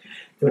 yeah.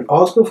 They went,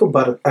 ask them for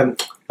Bratan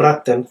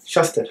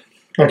Shastar.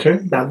 Okay.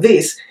 Now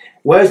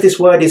whereas this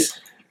word is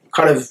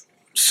kind of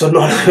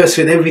synonymous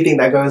with everything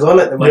that goes on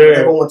at the moment.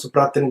 Everyone wants a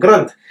Bratan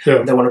Granth.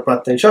 Yeah. They want a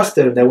Bratan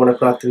Shastar. They want a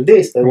Bratan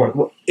this. They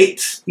want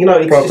it's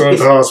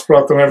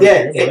Bratan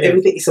everything. Yeah,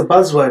 everything. It's a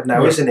buzzword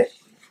now, isn't it?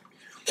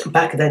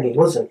 Back then it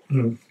wasn't.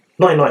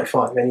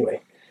 1995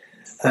 anyway.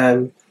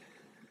 And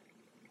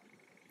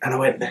I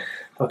went,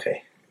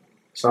 okay,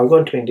 so I'm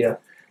going to India.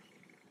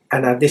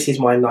 And this is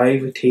my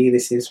naivety,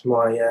 this is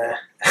my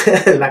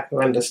lack of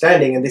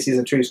understanding, and this is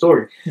a true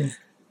story.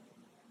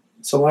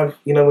 So when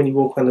you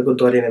walk around the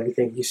Gurdwara and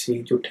everything, you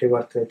see Jute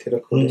Vartan,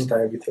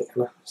 Tirakudista, everything.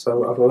 So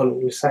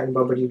we sat in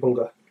Babaji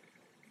Bunga,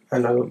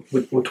 and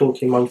we're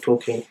talking, Mum's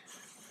talking.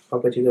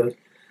 Babaji goes,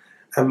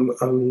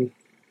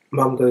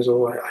 Mum goes,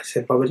 oh, I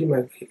said,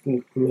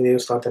 Babaji, I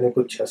started a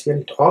good chess. You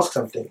need to ask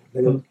something.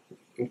 They go,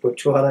 what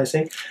Herrai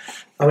Singh?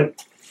 I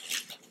went,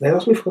 they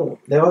asked me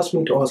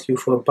to ask you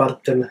for a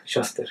Bartan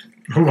Shastra.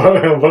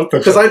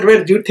 Because I'd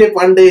read Jute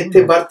Pande,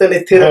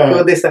 Bartan,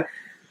 Tirakudista.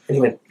 And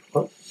he went,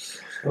 what?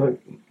 I went,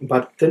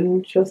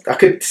 Bartan Shastra? I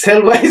could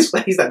tell by his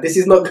face that this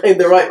is not going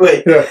the right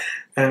way. Yeah.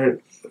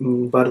 And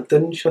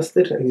Bartan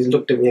Shastra? And he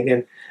looked at me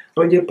again.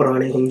 And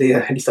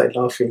he started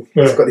laughing.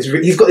 Yeah.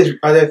 He's got this.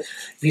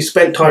 If you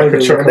spent time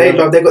with him, they've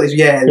got this.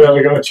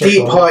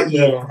 Deep heart.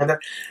 Yeah.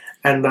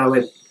 And I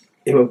went.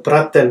 He went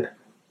Bratan,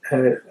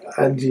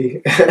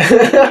 Anji,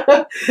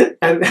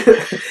 and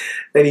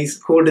then he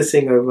called the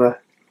Singh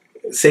over.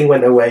 Singh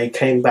went away.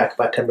 Came back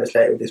about 10 minutes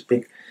later with this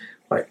big,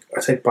 I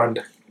said, band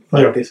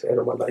like this.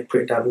 And I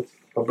put it down.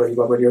 Babaji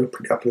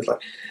put it up. It was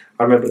like,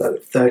 I remember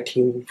that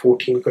 13,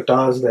 14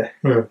 guitars there.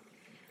 Yeah.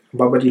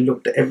 Babaji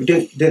looked at every.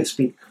 Didn't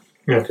speak.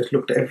 Yeah. Just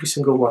looked at every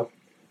single one.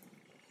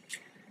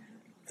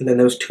 And then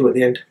there was 2 at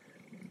the end.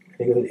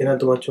 And he goes, Ina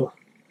docho.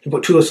 He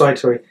put 2 aside,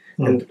 sorry.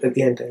 And at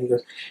the end, and he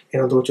goes,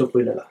 Ina docho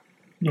kuilala.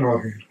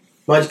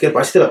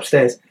 I'm still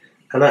upstairs.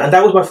 And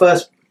that was my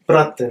first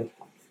Bratan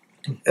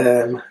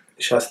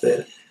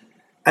Shastra.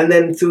 And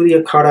then through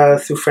the Akhara,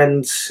 through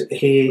friends,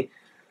 he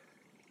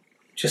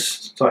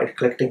just started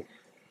collecting.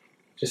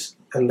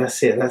 And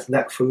that's it. That's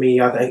that for me.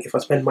 I think if I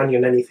spend money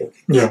on anything,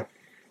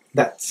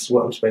 that's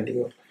what I'm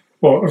spending on.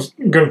 Well,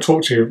 I'm going to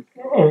talk to you.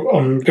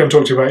 I'm going to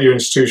talk to you about your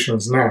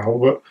institutions now.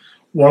 But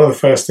one of the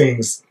first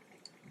things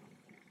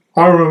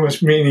I remember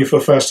meeting you for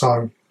the first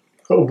time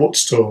at a Wood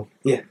store,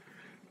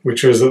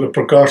 which was at the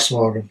Prakash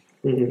Smargam.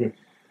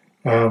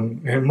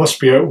 It must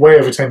be way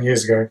over 10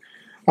 years ago.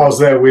 I was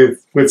there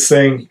with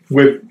Singh,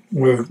 with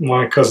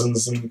my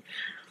cousins, and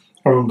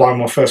I remember buying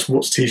my first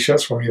Woods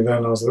t-shirts from you.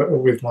 Then I was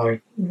with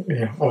my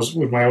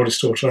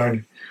oldest daughter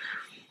only.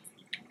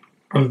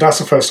 And that's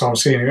the first time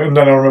seeing you. And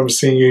then I remember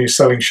seeing you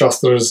selling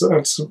Shastras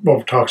at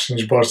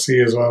Takshinj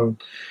Barsi as well,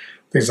 and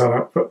things like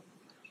that. But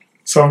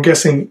so I'm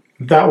guessing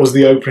that was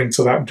the opening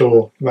to that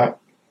door, that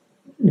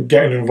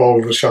getting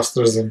involved with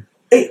Shastras. And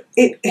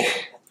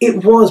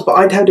it was, but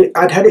I'd had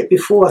it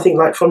before. I think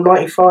like from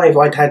 '95,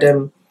 I'd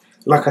had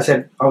like I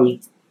said, I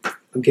was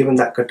given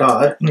that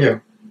guitar.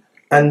 Yeah.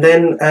 And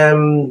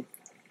then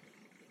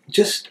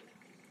just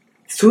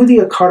through the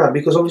Akhara,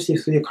 because obviously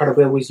through the Akhara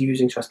we're always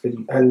using Shastra,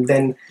 and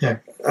then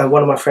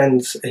one of my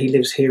friends, he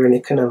lives here in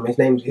Ickenham, his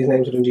name's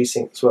Ajit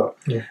Singh as well,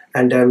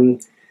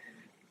 and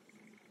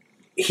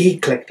he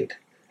collected,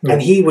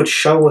 and he would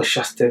show us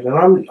Shastra, and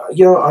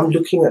I'm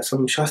looking at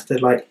some Shastra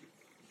like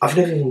I've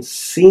never even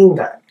seen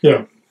that,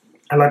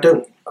 and I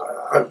don't,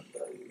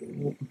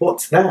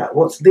 what's that?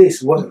 What's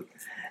this? What?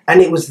 And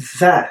it was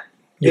that.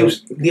 It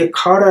was the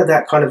Akhara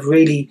that kind of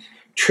really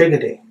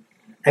triggered it,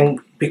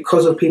 and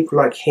because of people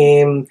like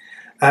him.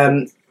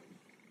 I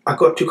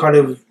got to kind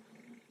of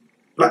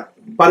like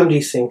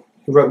Ajit Singh,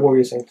 who wrote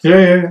Warrior Sings.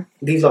 Yeah.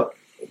 These are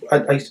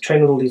I used to train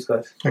with all these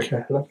guys.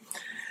 Okay. You know?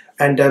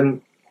 And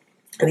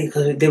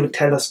they would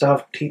tell us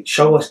stuff,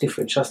 show us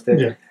different Shastra.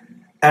 Yeah.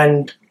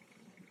 And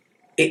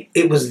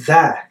it was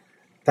that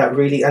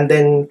really, and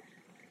then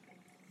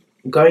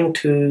I went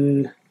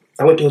to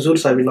Huzur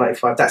Sahib in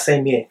 '95 that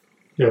same year.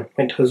 Yeah.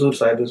 Went to Huzur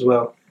Sahib as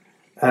well.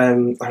 I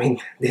mean,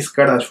 this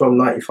guitar's from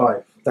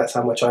 '95. That's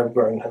how much I've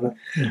grown.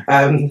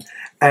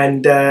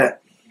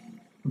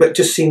 But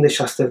just seeing the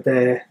Shastra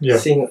there,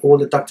 seeing all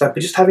the Dakta, but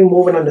just having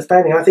more of an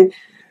understanding. I think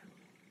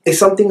it's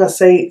something I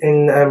say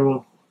in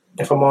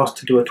if I'm asked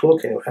to do a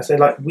talk anyway. I say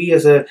like we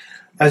as a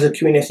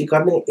community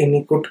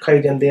in good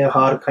khai jande hai,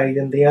 har khai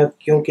jande hai,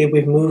 kyunki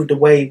we've moved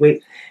away.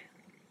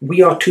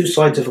 We are 2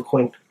 sides of a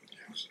coin,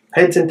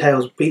 heads and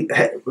tails.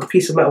 A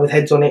piece of metal with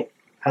heads on it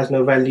has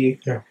no value.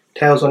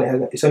 Tails on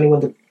it it's only when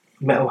the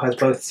metal has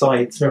both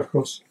sides. Yeah, of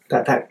course.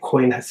 That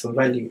coin has some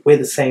value. We're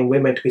the same. We're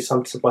meant to be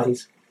Sant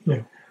Sipahis,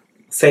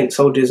 saint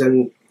soldiers,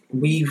 and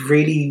we've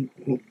really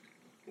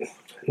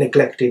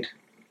neglected.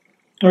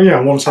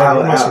 One side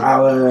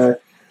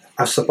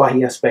our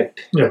Sipahi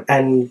aspect. Yeah.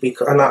 And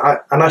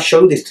I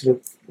show this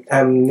to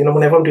them.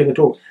 Whenever I'm doing a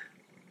talk,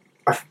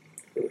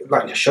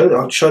 I'll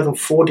show them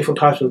 4 different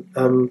types of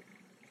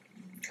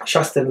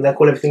Shastra, and they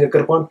call everything a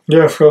Kirpan.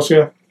 Yeah, of course.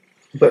 Yeah.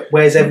 But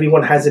whereas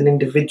everyone has an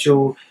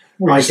individual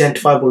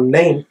identifiable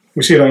name.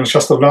 We see that in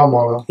Shastra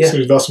Namala, Yeah.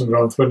 Dasam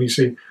Granth, when you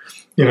see,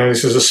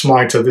 this is a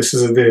smiter, this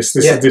is a this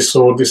is this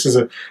sword, this is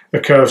a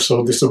curved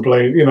sword, this is a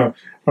blade,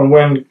 And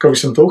when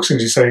Govind talks,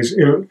 he says,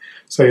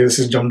 this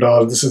is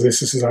Jamdar, this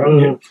is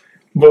that.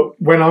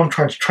 But when I'm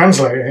trying to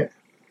translate it,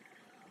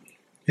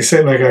 you're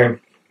sitting there going,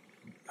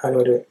 I know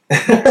it.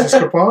 is this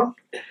Kirpan?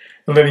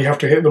 And then you have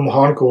to hit the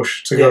Mahan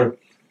Kosh to go,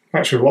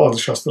 actually, what are the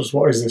Shastras?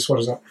 What is this? What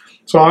is that?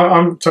 So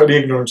I'm totally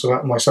ignorant of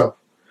that myself.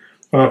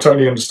 And I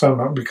totally understand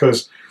that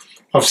because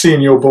I've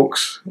seen your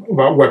books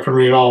about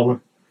weaponry and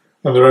armour,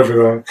 and they're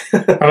everywhere.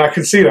 And I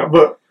can see that.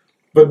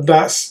 But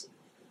that's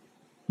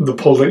the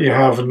pull that you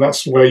have, and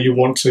that's where you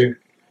want to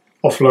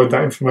offload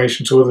that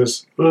information to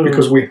others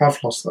because we have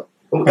lost that.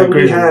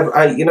 We have,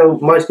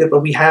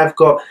 but we have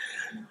got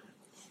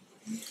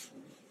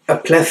a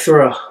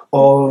plethora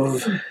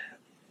of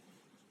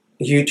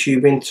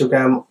YouTube,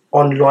 Instagram,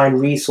 online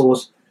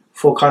resource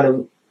for kind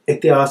of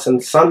Itihas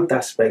and Sant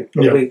aspect.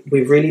 But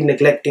we're really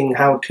neglecting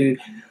how to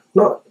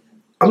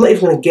I'm not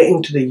even going to get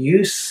into the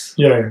use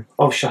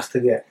of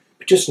Shastra yet,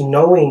 but just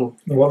knowing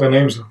what their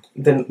names are.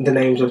 The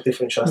names of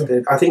different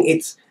Shastras. I think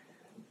it's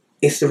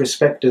the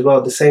respect as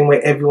well. The same way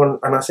everyone,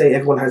 and I say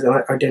everyone has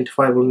an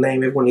identifiable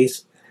name, everyone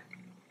is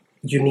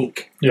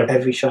unique.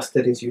 Every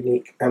Shastra is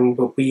unique.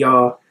 But we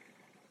are,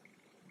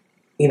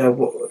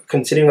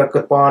 considering a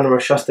Kirpan or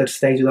a Shastra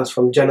stays with us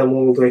from Janam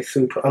all the way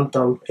through to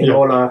Antam in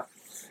all our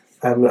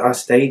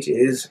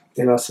stages,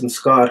 in our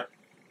Sanskar,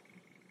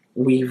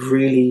 we've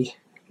really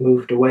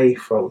moved away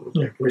from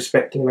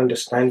respecting and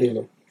understanding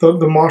them.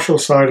 The martial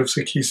side of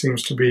Sikhi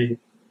seems to be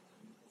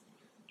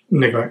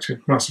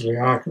neglected massively.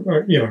 I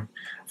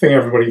think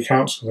everybody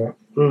counts for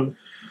that.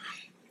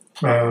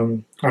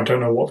 I don't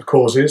know what the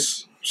cause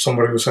is.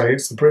 Somebody will say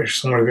it's the British,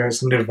 somebody will say it's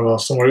the Nirmala,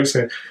 somebody will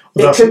say...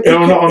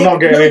 I'm not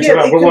getting into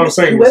that, but what I'm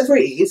saying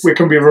is we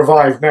can be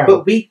revived now.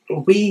 But we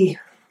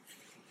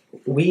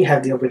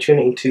have the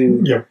opportunity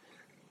to,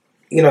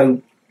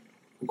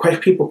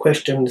 people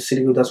question the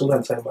Siddhi Gurudas all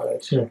the time about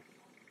it.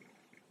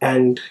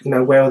 And,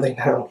 where are they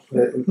now?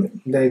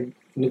 They've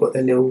got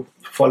their little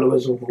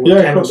followers or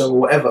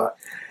whatever.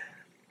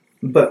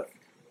 But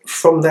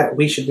from that,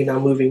 we should be now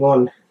moving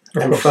on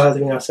and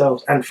furthering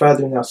ourselves and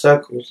furthering our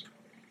circles.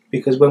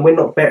 Because when we're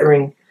not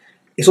bettering,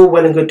 it's all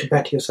well and good to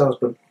better yourselves,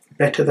 but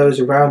better those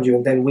around you,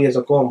 and then we as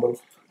a Qawm will...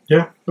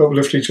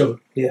 uplift each other.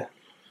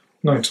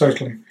 No,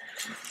 totally.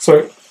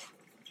 So,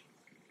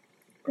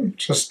 I'm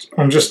just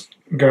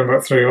going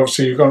back through,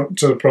 obviously you've gone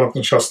to the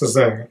Pranathan Shastras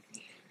there.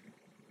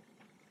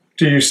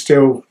 Do you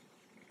still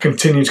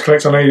continue to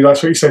collect? I know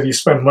that's what you said you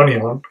spend money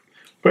on,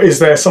 but is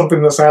there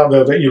something that's out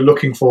there that you're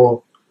looking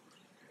for?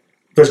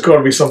 There's got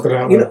to be something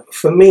out there.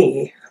 For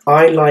me,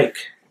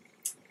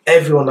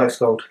 everyone likes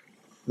gold.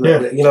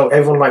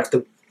 Everyone likes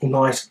the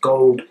nice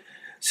gold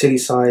City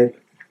Sahib,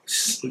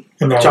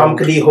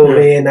 Chamkali Hove,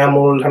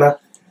 enamel,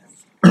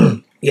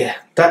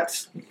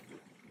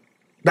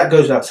 that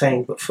goes without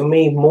saying. But for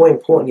me, more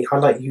importantly, I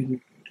like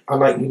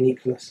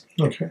uniqueness.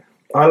 Okay.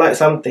 I like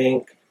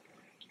something.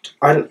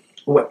 The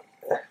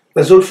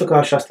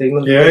Zulfikar Shastra,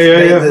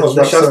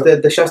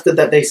 the Shastra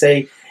that they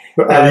say.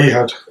 Ali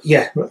had.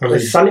 The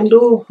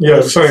son-in-law?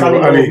 The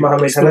son-in-law, Ali.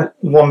 Muhammad.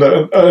 One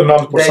that,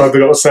 Anandapur side, they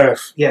got a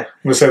saif. Yeah.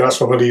 We say that's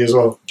from Ali as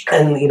well.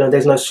 And,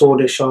 there's no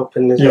sword as sharp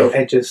and there's no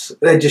edges.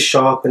 Edges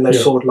sharp and no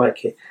sword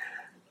like it.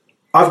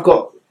 I've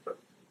got...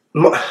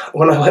 When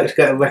I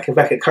worked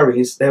back at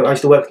Curry's, I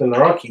used to work in an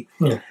Iraqi.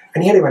 And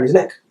he had it around his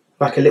neck.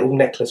 Like a little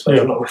necklace.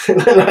 But not like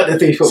the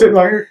people. Is it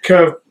like a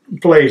curved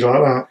blade like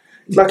that?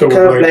 It's like a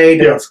curved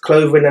blade and it's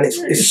cloven and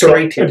it's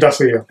serrated.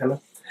 That's it,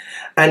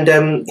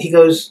 And he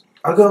goes...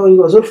 I go, you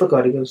got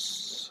Zulfikar? He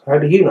goes, how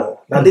do you know?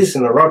 Now this is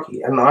an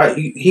Iraqi, and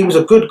he was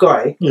a good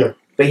guy.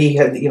 But he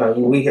had,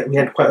 we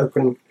had quite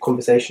open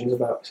conversations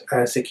about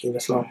Sikhi and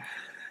Islam.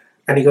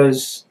 And he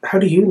goes, how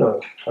do you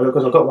know? I go,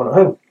 because I got one at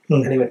home.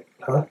 And he went,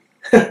 huh?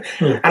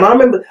 And I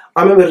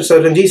remember.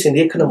 So Ranjit Singh,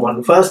 the Ikaram one.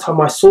 The first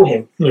time I saw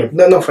him,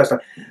 not first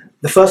time.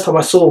 The first time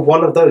I saw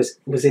one of those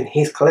was in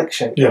his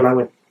collection, and I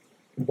went,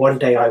 one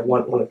day I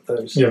want one of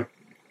those.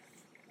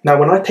 Now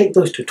when I take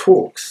those to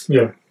talks,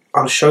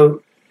 I'll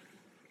show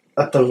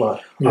a Talwar,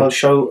 I'll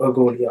show a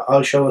Golia,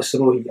 I'll show a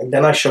Sirohi, and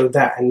then I show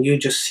that, and you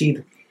just see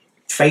the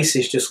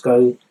faces just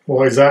go.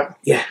 What is that?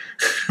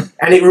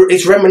 And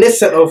it's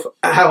reminiscent of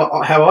how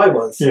I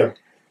was.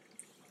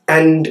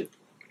 And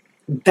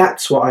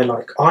that's what I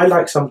like. I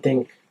like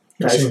something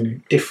that is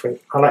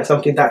different. I like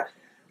something that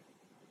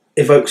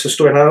evokes a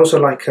story, and I also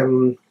like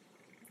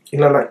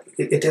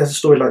it has a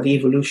story like the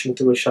evolution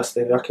through a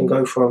Shastra. I can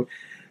go from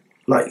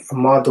like a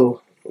Madhu,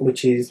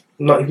 which is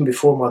not even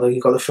before Madhu. You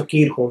got the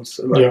Fakir horns,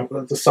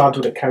 the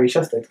Sadhu that carry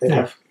Shastra. They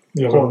have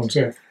horns.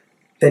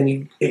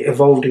 Then it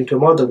evolved into a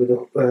Madhu with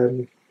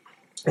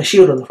a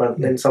shield on the front.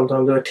 Then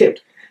sometimes they were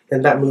tipped.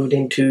 Then that moved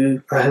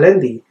into a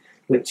Halendi,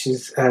 which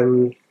is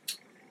a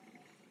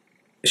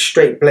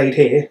straight blade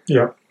here,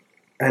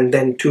 and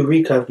then two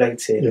recurve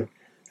blades here,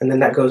 and then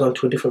that goes on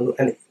to a different.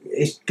 And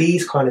it's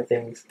these kind of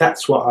things.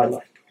 That's what I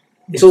like.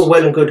 It's all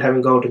well and good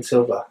having gold and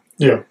silver.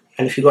 And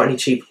if you've got any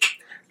cheap,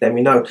 let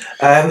me know.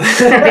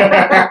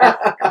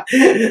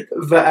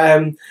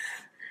 But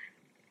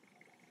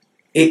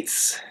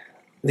it's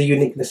the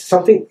uniqueness.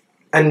 Something,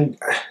 and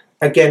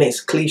again,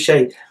 it's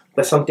cliche,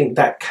 but something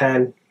that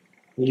can,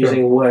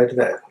 using a word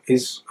that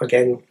is,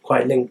 again,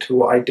 quite linked to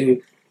what I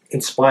do,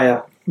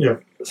 inspire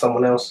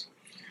someone else.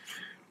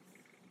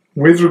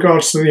 With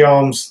regards to the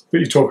arms that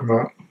you're talking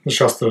about, the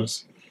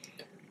Shastras,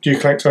 Do you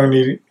collect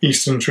only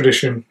Eastern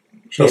tradition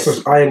Shastras?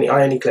 Yes,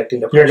 I only collect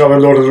Indo. You ain't got the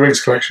Lord of the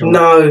Rings collection?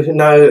 No.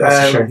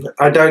 That's a shame.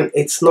 I don't.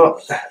 It's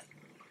not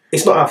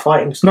our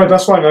fighting. No,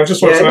 that's fine. I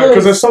just want to know,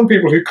 because there's some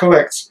people who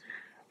collect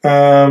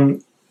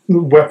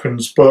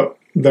weapons, but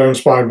they're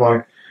inspired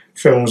by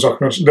films,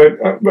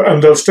 documentaries,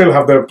 and they'll still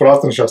have their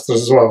Puratana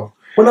Shastras as well.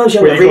 When I was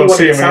young, I really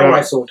wanted a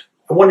samurai sword.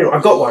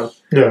 I got one.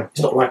 Yeah.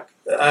 It's not like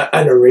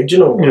an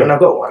original one, and I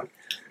got one.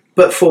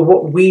 But for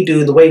what we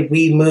do, the way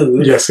we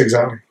move... Yes,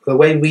 exactly. The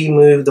way we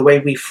move, the way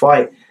we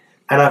fight,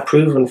 and our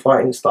proven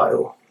fighting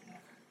style,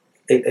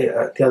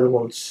 the other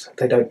ones,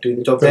 they don't do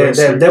the job.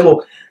 They're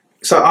more...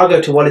 So I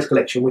go to Wallace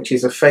Collection, which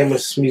is a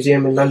famous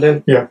museum in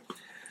London. Yeah.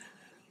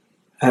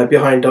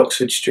 Behind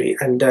Oxford Street.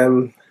 And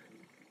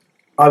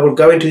I will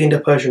go into the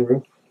Indo-Persian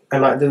room,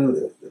 and like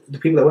the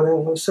people that went there,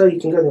 oh, sir, you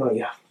can go. They're like,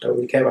 yeah, don't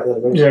really care about the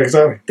other rooms. Yeah,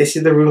 exactly. This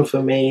is the room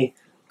for me.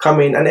 Come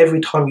in, and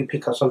every time you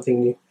pick up something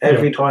new,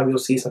 every time you'll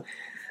see something.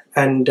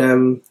 And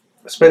I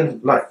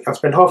spend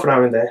half an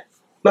hour in there,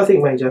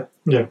 nothing major.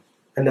 Yeah.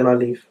 And then I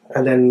leave.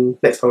 And then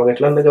next time I go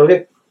to London, I go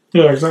again.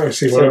 Yeah, exactly.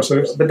 See what else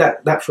there is. But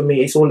that for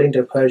me, it's all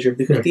Indo-Persian,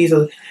 because these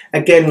are,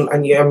 again,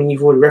 and I mean,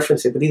 you've already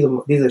referenced it, but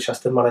these are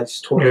Shastra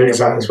Maharaj talking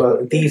about as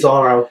well. These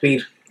are our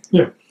feed.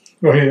 Yeah.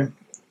 Well,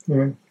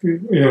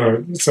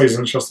 it says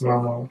in Shastra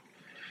Maharaj.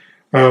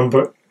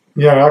 But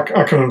yeah,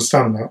 I can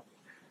understand that.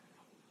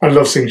 I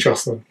love seeing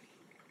Shastra.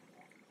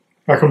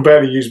 I can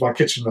barely use my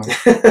kitchen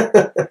knife,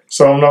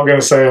 so I'm not going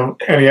to say I'm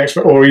any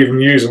expert or even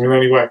use them in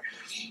any way.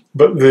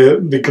 But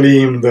the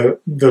gleam, the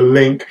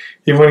link,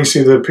 even when you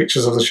see the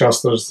pictures of the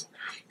Shastras,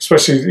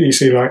 especially you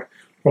see like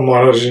from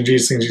Maharaj Ajit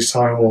Singh's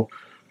time or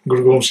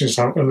Guru Gobind Singh's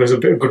time, and there's a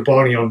bit of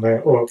Gurbani on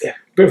there, or a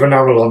bit of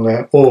enamel on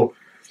there, or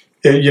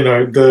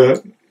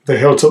the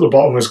hilt at the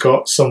bottom has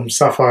got some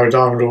sapphire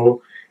diamond,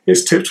 or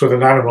it's tipped with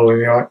an animal, and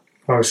you're like,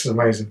 oh, this is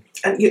amazing.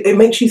 And it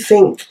makes you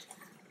think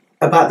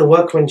about the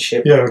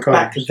workmanship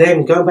back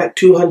then, going back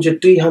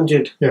 200,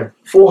 300,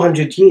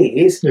 400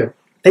 years. Yeah.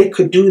 They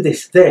could do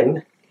this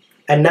then,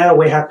 and now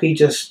we're happy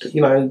just,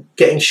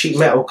 getting sheet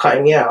metal,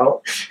 cutting it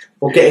out,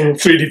 or getting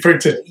 3D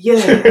printed.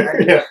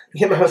 Yeah.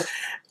 And,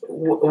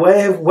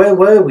 where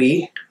were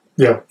we?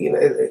 Yeah.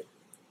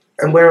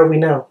 And where are we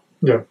now?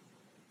 Yeah.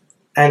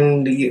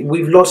 And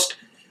we've lost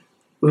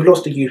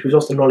the youth, we've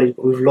lost the knowledge,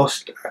 but we've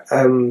lost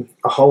a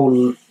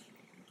whole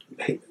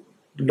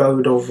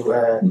load of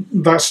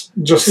that's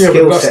just but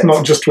that's sets.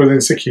 Not just within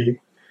Sikhi.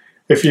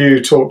 If you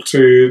talk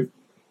to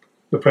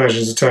the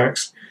Persians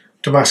attacks,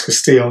 Damascus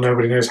steel,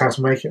 nobody knows how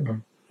to make it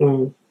now.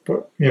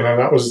 But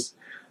that was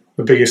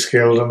the biggest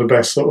skill and the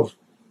best sort of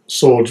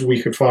swords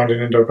we could find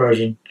in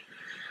Indo-Persian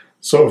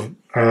sort of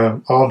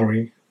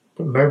armory,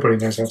 but nobody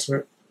knows how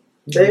to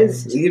do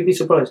it. You'd be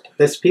surprised.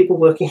 There's people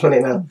working on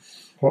it now.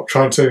 What,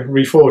 trying to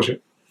reforge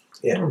it?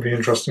 Yeah, that would be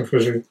interesting for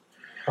you.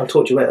 I'll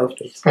talk to you about it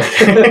afterwards.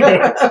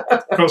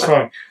 That's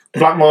fine.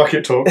 Black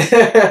market talk.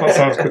 That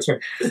sounds good to me.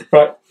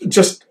 But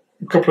just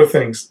a couple of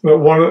things.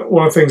 One of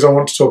the things I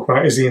want to talk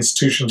about is the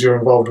institutions you're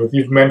involved with.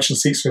 You've mentioned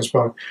Sikhs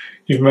Inspire.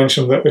 You've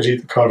mentioned the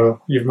Ajit Akhara.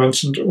 You've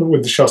mentioned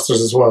with the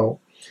Shastras as well.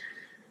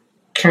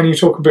 Can you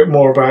talk a bit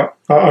more about...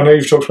 I know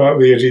you've talked about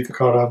the Ajit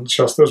Akhara and the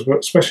Shastras, but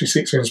especially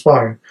Sikhs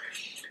Inspire.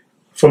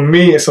 For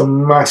me, it's a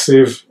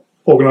massive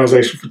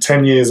organisation. For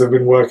 10 years I've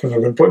been working,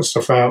 I've been putting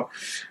stuff out.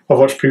 I've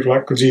watched people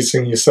like Ajit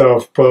Singh,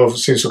 yourself, Parv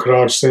Singh,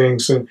 Herrai Singh,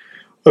 and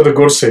other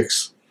good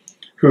Sikhs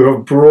who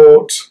have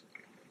brought,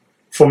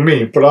 for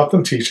me,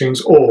 Puratana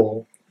teachings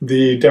or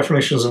the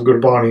definitions of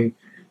Gurbani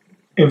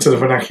into the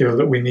vernacular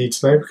that we need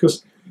today,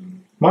 because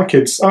my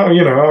kids,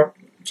 my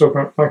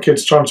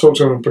kids try and talk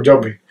to them in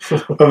Punjabi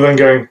other than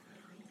going,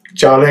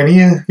 "Cha leni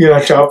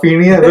hai, cha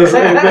peeni hai."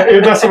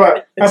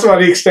 That's about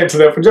the extent of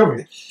their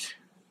Punjabi.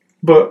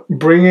 But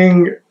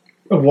bringing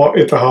what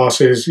Itihas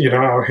is,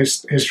 our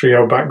history,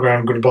 our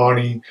background,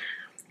 Gurbani,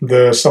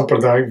 the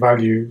Sampradaic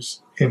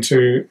values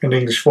into an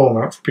English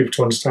format for people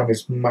to understand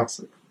is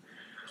massive.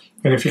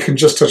 And if you can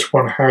just touch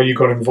upon how you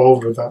got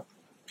involved with that.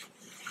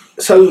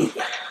 So,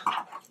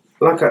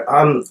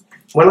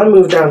 when I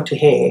moved down to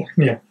here,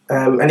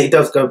 and it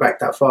does go back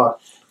that far.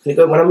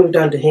 When I moved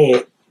down to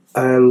here,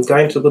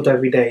 going to the Buddha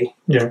every day,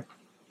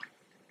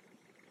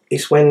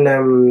 it's when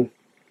my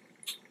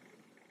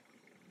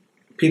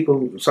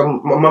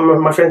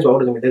friends were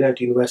older than me, they went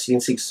to university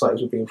and Sikh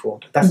societies were being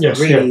formed. That's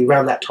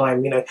around that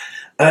time,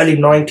 early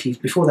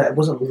 90s. Before that, it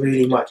wasn't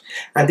really much.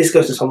 And this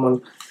goes to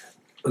someone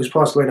who's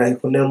passed away now,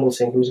 called Nirmal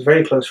Singh, who was a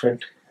very close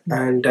friend.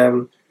 And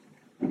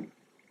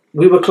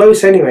we were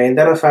close anyway, and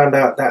then I found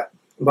out that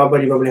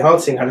Babaji Herrai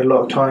Singh had a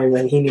lot of time,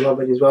 and he knew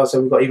Babaji as well,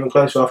 so we got even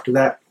closer after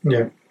that.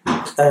 Yeah.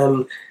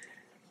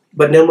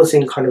 But Nirmal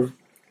Singh kind of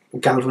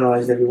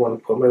galvanised everyone,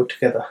 put them all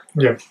together.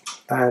 Yeah.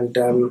 And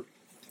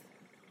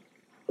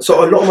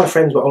so a lot of my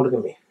friends were older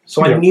than me,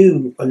 so I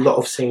knew a lot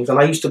of things, and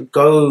I used to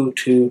go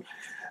to,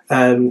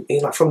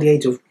 from the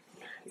age of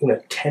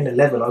 10,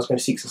 11, I was going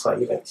to Sikh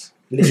Society events,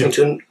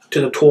 listening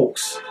to the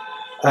talks,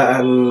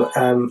 events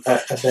and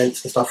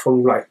stuff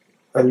from like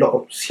a lot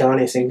of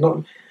Siane things,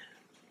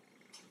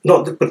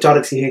 not the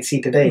Punjabi you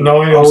see today,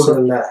 older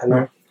than that.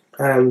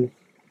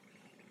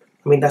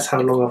 I mean, that's how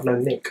long I've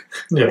known Nick.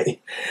 Yeah.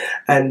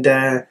 And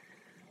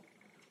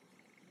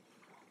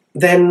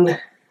then,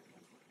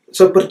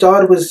 so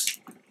Burdar was,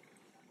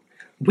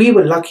 we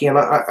were lucky, and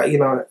I you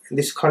know,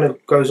 this kind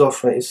of goes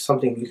off, it's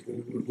something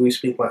we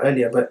speak about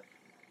earlier, but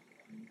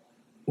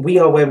we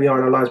are where we are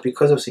in our lives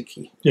because of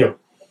Sikhi. Yeah.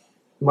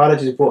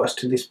 Maharaj has brought us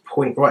to this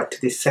point, right to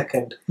this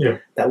second,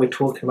 that we're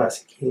talking about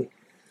Sikhi.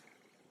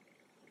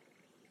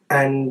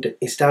 And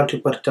it's down to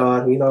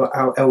Burdar. You know,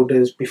 our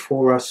elders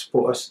before us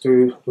brought us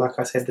through, like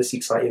I said, the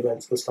Sikh site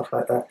events and stuff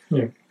like that.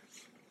 Yeah.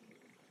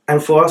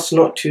 And for us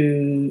not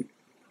to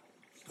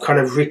kind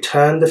of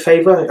return the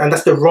favour, and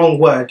that's the wrong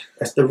word.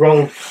 That's the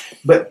wrong.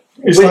 But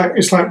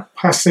it's like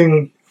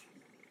passing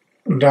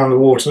down the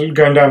water,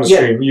 going down the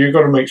stream. You've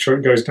got to make sure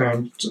it goes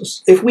down.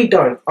 If we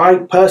don't, I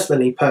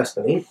personally,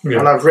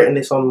 and I've written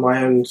this on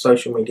my own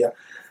social media,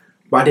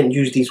 but I didn't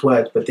use these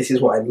words, but this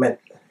is what I meant.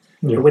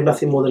 We're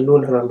nothing more than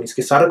Noon Haramis.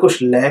 Ki sara kuch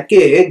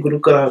leke Guru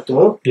Karan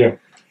to,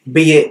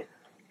 be it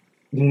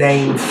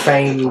name,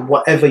 fame,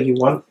 whatever you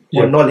want,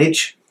 or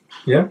knowledge.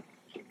 Yeah.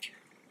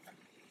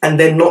 And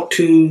then not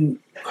to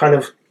kind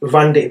of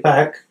run it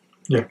back.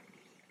 Yeah.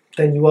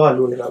 Then you are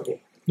Noon Harami.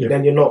 Yeah.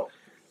 Then you're not,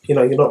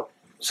 you're not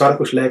sara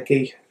kuch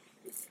leke,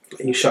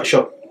 you shut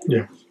shop.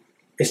 Yeah.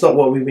 It's not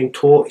what we've been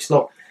taught. It's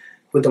not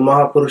with the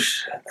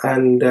Mahapurush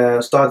and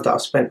stars that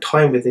I've spent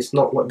time with. It's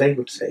not what they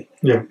would say.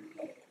 Yeah.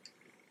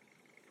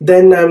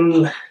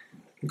 Then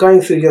going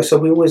through, so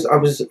I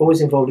was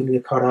always involved in the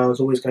Akhara. I was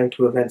always going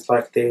to events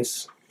like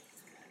this.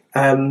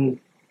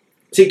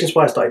 Sikh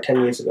Inspire started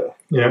 10 years ago.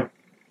 Yeah.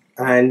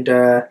 And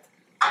the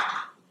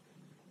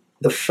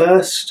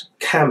first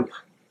camp,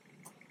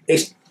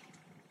 it's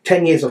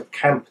 10 years of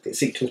camp, the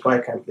Sikh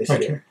Inspire camp this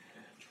year.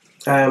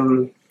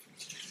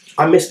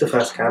 I missed the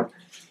first camp.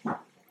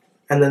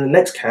 And then the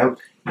next camp,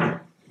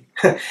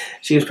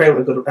 she was praying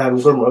with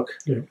Gurmukh.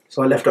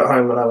 So I left her at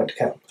home and I went to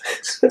camp.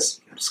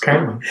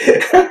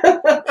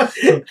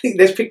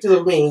 There's pictures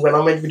of me when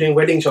I'm meant to be doing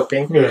wedding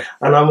shopping, and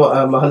I'm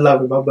at Mahalla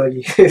with my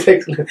buggy.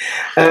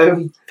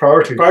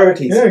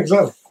 Priorities. Yeah,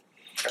 exactly.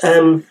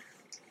 And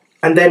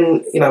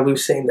then we were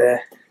sitting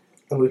there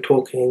and we were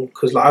talking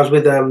because I was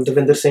with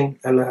Devinder Singh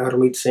and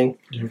Harmeet Singh,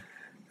 and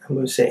we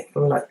were sitting.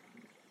 And we're like,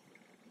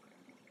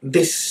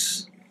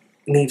 this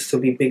needs to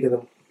be bigger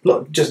than,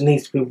 not just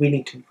needs to be. We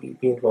need to be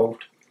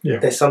involved. Yeah.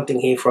 There's something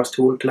here for us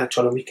to all latch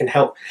on, and we can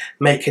help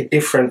make a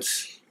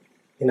difference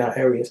in our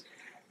areas.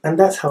 And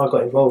that's how I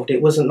got involved.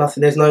 It wasn't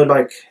nothing. There's no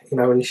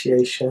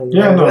initiation.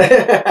 Yeah, no.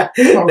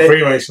 Not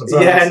Freemasons.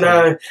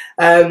 No.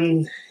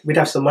 We'd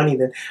have some money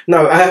then.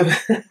 No.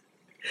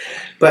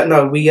 But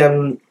no, we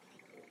I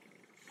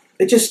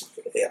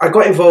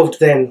got involved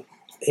then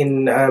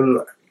in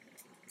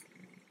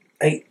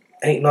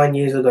 8-9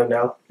 years ago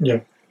now.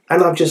 Yeah.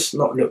 And I've just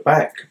not looked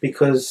back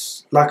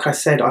because, like I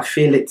said, I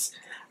feel it's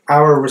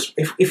our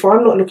if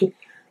I'm not looking,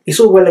 it's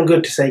all well and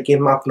good to say,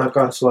 "Give apna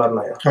ghar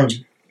swarna hai."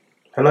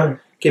 है ना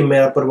कि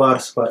मेरा परिवार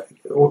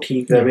वो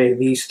ठीक रहे,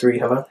 these three,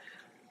 है ना.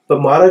 But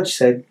Maharaj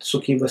said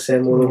सुखी बसे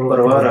मोरो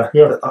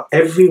परिवार.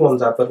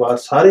 Everyone's our परिवार,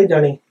 सारे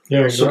जाने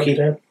सुखी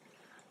रहे.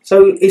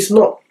 So it's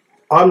not,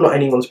 I'm not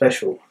anyone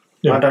special.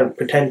 I don't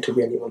pretend to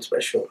be anyone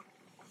special.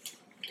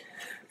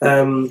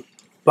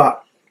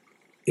 But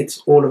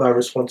it's all of our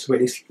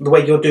responsibilities. The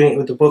way you're doing it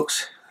with the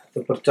books,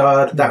 the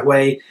Prachar, that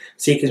way,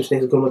 Seekers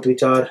Gurmat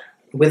Vichar,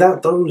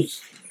 without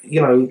those,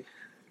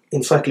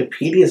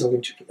 encyclopedias of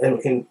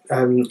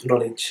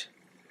knowledge,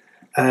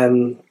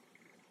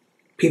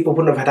 people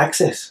wouldn't have had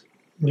access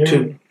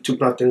to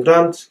Pratan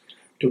Granth,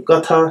 to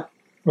Gatha.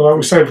 Well,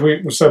 we said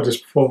this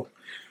before.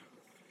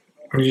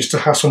 I used to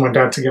hassle my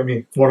dad to get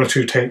me 1 or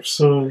 2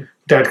 tapes.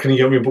 Dad, can you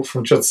get me a book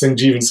from Jat Singh,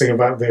 Jeevan Singh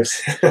about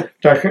this?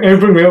 Dad, he'd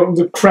bring me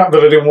the crap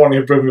that I didn't want.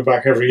 He'd bring me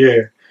back every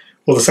year,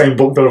 or the same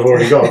book that I've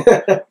already got.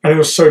 And it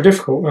was so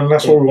difficult. And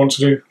that's what we want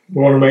to do.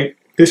 We want to make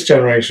this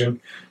generation,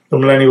 the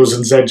millennials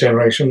and Z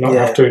generation, not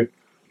have to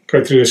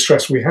go through the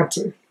stress we had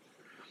to.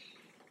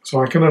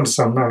 So I can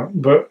understand that.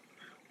 But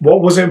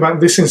what was it about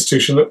this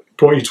institution that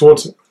brought you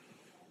towards it?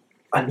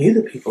 I knew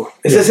the people.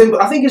 It's as simple.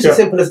 I think it's as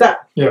simple as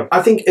that. Yeah.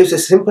 I think it was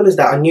as simple as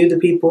that. I knew the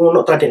people.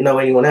 Not that I didn't know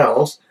anyone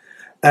else,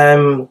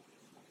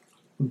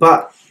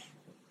 but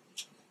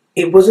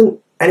it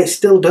wasn't, and it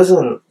still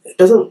doesn't. It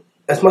doesn't.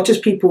 As much as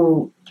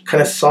people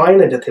kind of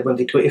sign a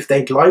Jathebandi to it if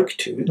they'd like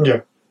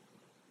to,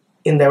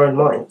 in their own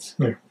minds.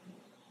 Yeah.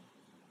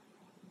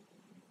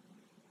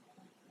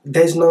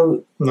 There's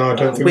no. No, I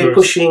don't think we're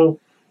pushing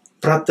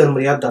Pratan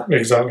Maryada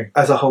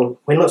as a whole.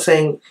 We're not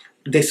saying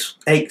this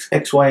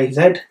X, Y,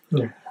 Z.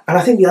 Yeah. And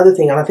I think the other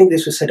thing, and I think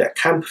this was said at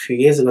camp a few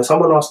years ago,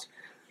 someone asked,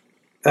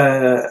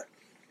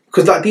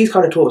 because these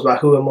kind of talks about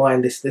who am I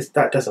and this,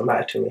 that doesn't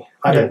matter to me.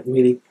 I don't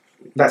really,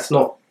 that's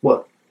not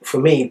what, for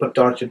me, but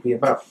Dharma should be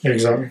about.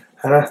 Exactly.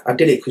 And I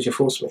did it because you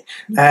forced me.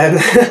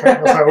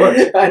 That's how it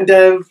works.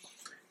 And,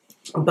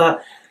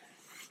 but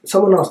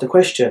someone asked a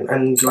question,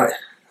 and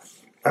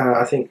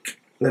I think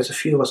there's a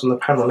few of us on the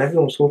panel, and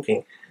everyone was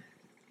talking.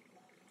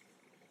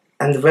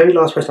 And the very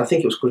last person, I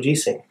think it was Gurjit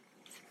Singh,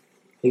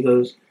 he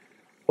goes,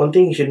 one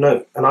thing you should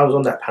note, and I was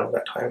on that panel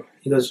that time,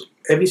 he goes,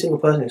 every single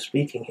person who's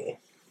speaking here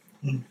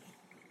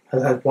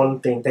has had one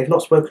thing. They've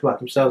not spoken about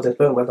themselves, they've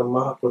spoken about the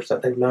Mahapurush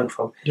that they've learned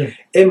from. Yeah.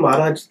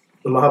 Maharaj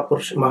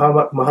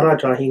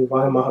Rahim,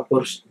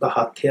 Mahapurush, the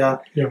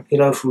Hathya, you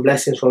know, from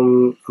blessings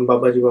from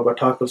Babaji, Baba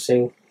Thakur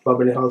Singh,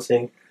 Baba Nihal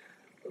Singh,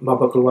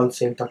 Baba Kulwant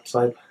Singh, Takht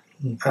Sahib,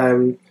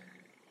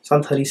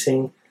 Sant Hari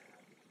Singh,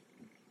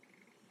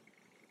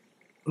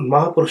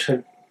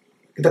 Mahapurush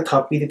kita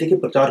thapi dete ki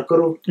prachar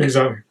karo.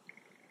 Exactly.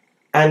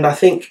 And I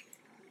think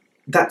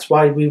that's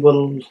why we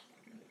will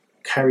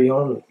carry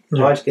on.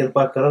 Raj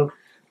Kirpa Karan.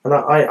 And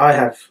I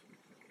have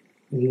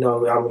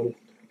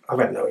I've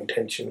had no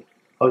intention.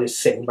 I was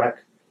just sitting back.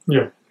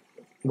 Yeah.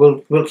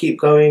 We'll keep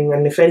going,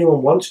 and if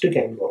anyone wants to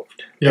get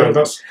involved,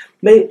 anyone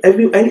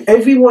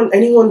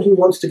who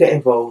wants to get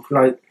involved,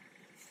 like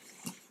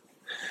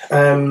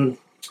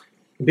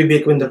Bibi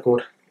Akwinder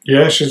Kaur.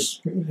 Yeah,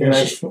 she's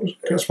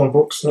got some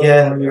books.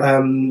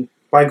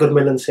 By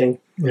Gurmilan Singh.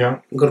 Yeah.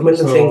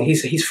 Gurmilan Singh,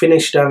 he's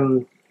finished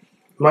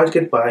Raj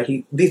Kirpa.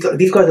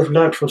 These guys have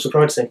learnt from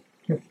Sukraj Singh.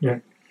 Yeah.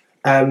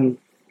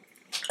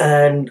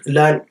 And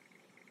learnt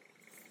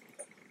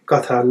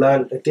Katha,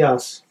 learnt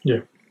Ityas.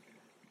 Yeah.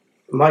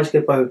 Raj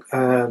Kirpa,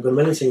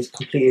 Gurmilan Singh's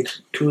completed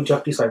 2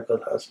 Japji Sahib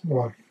Kathas.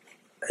 Wow.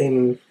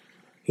 He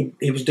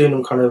was doing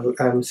them kind of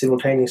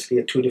simultaneously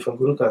at 2 different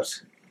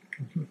Gurukars.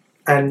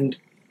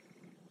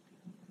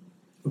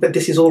 But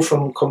this is all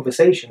from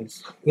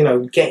conversations, you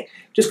know,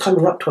 just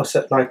coming up to us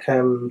at like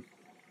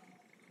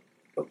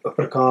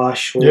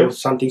Prakash or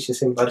Santish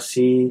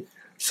Simbarsi,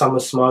 Summer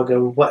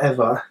Smagam,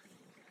 whatever,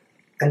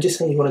 and just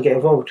saying you want to get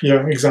involved.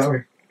 Yeah,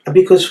 exactly. And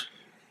because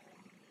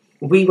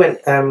we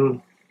went,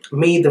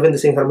 me, Davinder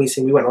Singh, Herrai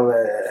Singh, we went on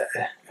a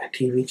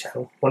TV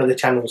channel, one of the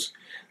channels,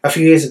 a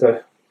few years ago.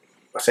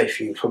 I say a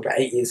few, probably about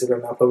 8 years ago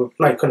now, probably.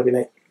 No, it couldn't have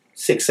been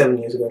 6, 7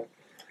 years ago.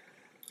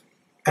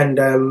 And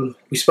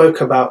we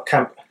spoke about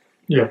camp.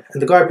 Yeah.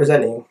 And the guy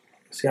presenting,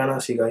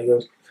 Sianasi guy, he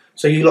goes,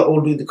 so you lot all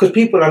do, because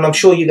people, and I'm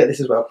sure you get this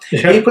as well,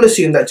 people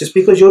assume that just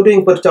because you're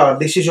doing Prachar,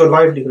 this is your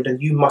livelihood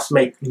and you must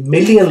make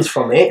millions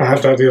from it. I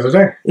had that the other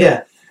day.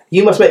 Yeah.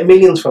 You must make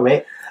millions from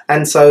it.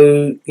 And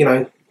so, you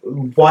know,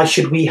 why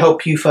should we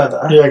help you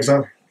further? Yeah,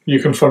 exactly. You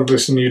can fund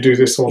this and you do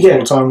this all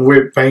the time.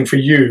 We're paying for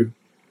you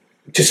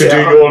to do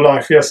your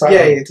life. Yes,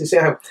 to sit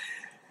at home.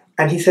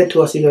 And he said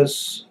to us, he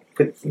goes,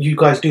 but you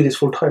guys do this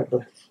full time?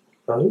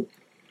 No.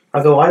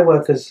 I go, I'm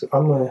a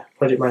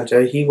project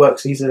manager.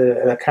 He's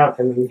an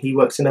accountant and he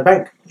works in a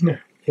bank. Yeah.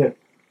 He went,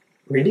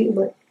 really? I'm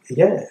like,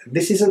 yeah,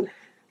 this isn't,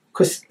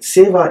 because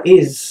Seva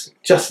is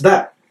just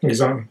that.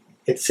 Exactly.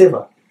 It's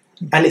Seva.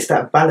 And it's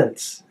that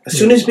balance. As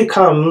soon as it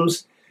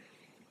becomes,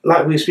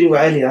 like we were speaking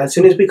about earlier, as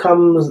soon as it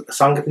becomes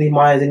Sangati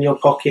Maya's in your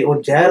pocket or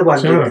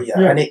Jarwan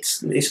and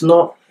it's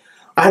not,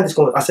 I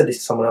said this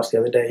to someone else the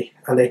other day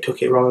and they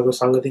took it wrong. I go,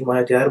 Sangati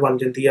Maya Jarwan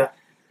Jandiya.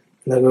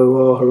 And I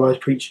go, Herrai's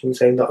preaching,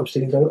 saying that I'm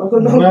stealing. I go,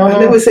 no, I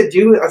never said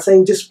you. I'm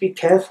saying just be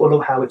careful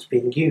of how it's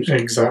being used.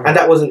 Exactly. And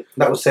that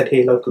was said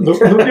here locally.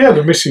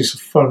 The misuse of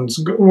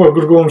funds. Well,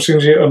 Guru Gobind Singh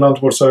Ji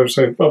Anandpur Sahib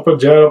said, Papa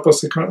Jaya Papa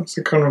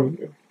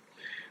Sikhan.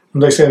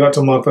 And they say that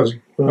to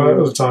Mataji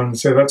at the time. They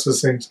say that to the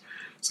saints.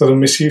 So the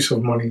misuse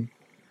of money.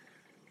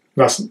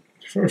 That's,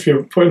 if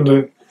you're putting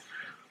the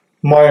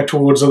Maya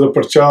towards other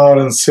Prachar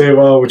and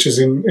Seva, which is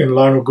in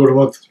line with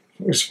Gurmat,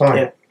 it's fine.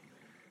 Yeah.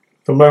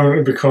 The moment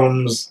it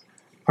becomes...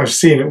 I've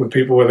seen it with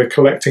people where they're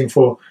collecting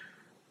for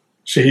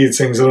Shaheed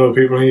Singhs and other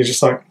people, and you're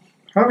just like,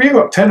 have you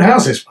got 10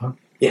 houses, man?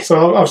 Yeah.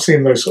 So I've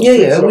seen those sorts of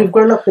things. Yeah, we've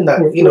grown up in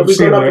that. We've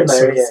grown up in that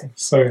area.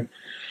 So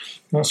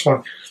that's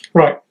fine.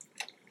 Right.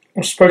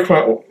 I spoke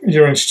about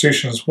your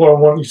institutions. What I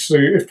want you to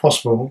do, if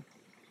possible,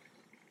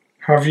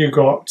 have you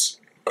got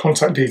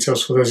contact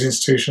details for those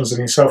institutions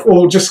and yourself?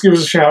 Or just give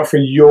us a shout out for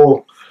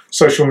your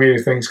social media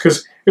things.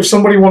 Because if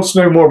somebody wants to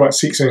know more about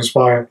Sikhs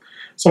Inspire,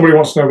 somebody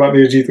wants to know about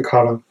the Ajit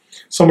Akhara,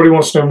 somebody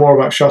wants to know more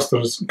about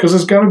Shastras, because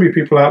there's going to be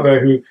people out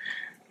there who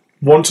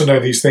want to know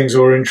these things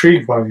or are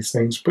intrigued by these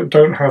things, but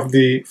don't have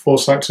the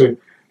foresight to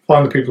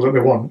find the people that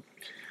they want.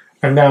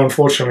 And now,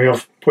 unfortunately,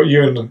 I've put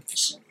you in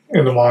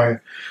the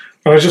mire.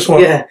 And I just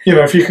want,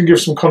 if you can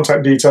give some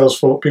contact details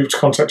for people to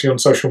contact you on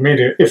social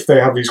media if they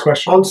have these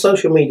questions. On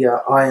social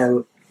media, I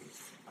am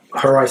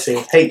Herrai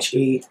Singh,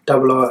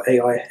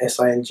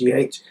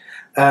 HERRAISINGH.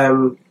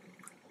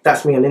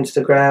 That's me on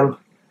Instagram.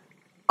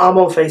 I'm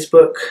on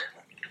Facebook.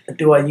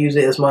 Do I use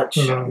it as much?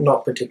 No.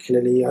 Not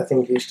particularly. I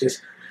think it's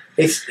just...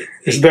 It's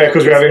there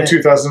because we had it in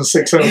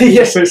 2006.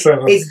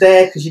 It's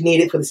there because you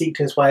need it for the Seek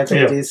to Inspire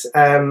pages.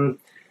 Yeah.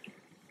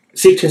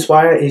 Seek to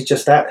Inspire is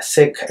just that.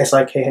 Sikh,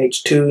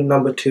 SIKH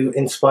 2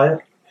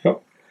 Inspire.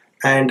 Yep.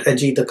 And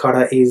Ajit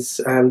Akhara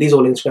is... these are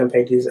all Instagram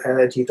pages.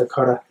 Ajit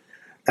Akhara.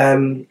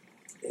 You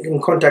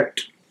can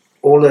contact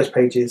all those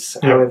pages.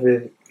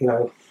 However,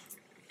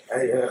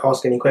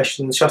 ask any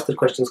questions. Shastra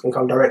questions can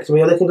come direct to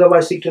me, or they can go by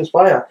Seek to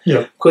Inspire.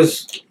 Yeah.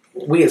 Because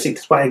we at Seek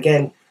to Inspire,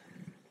 again,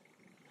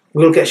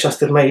 we'll get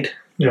Shastra made.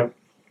 Yeah.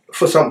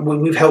 For some,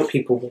 we've helped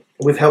people.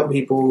 We've helped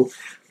people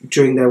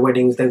during their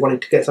weddings. They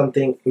wanted to get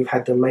something. We've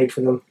had them made for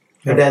them.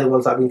 And they're the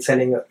ones that have been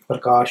selling at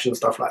Prakash and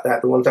stuff like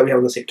that. The ones that we have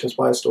on the Sikh to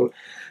Inspire store.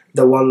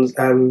 The ones,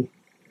 and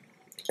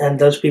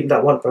those people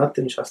that want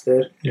Baratin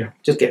Shastir,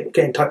 just get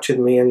in touch with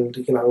me. And,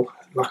 you know,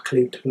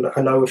 luckily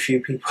I know a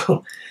few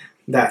people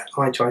that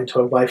I try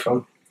to buy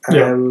from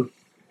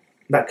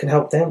that can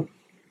help them.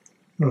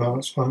 No,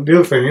 that's fine. The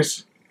other thing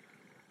is,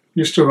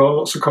 you still got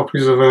lots of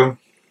copies of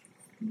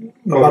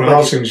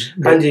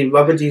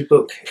Babaji's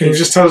book. Can you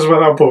just tell us about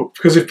that book?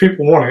 Because if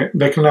people want it,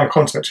 they can now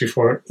contact you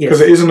for it. Yes.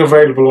 Because it isn't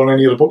available on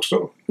any other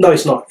bookstore. No,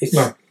 it's not.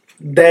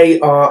 They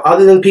are,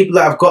 other than people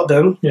that have got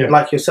them,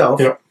 like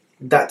yourself,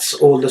 that's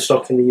all the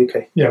stock in the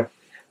UK. Yeah.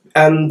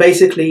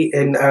 Basically,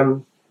 in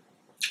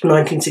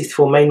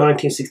 1964, May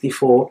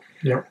 1964,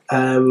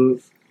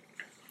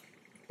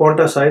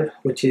 Paonta Sahib,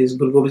 which is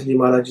Guru Gobind Singh Ji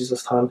Maharaj's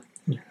Asthan,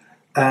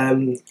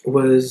 it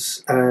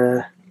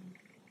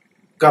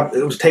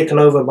was taken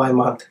over by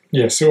Mahant.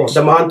 Yes, it was.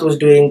 The Mahant was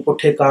doing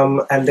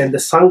Puthekam, and then the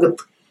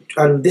Sangat,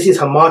 and this is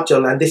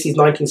Himachal, and this is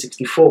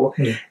 1964.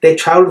 They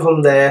travelled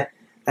from there,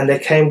 and they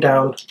came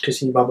down to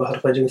see Baba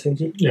Harbhajan Singh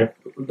Ji,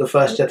 the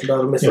first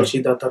Jathdar, Mr.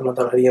 Shida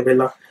Tarnadar Hariya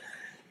Bella,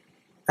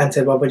 and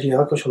said, Baba Ji,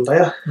 yaa kuch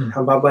hunda hai?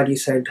 And Baba Ji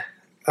said,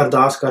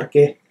 Ardas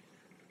karke,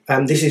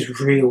 and this is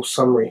real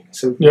summary.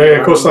 So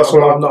of course, that's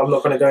what I'm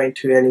not going to go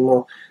into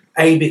anymore.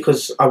 A,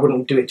 because I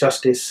wouldn't do it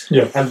justice,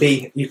 and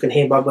B, you can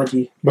hear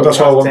Babaji. But that's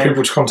why I want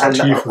people to contact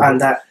you for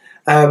that.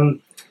 And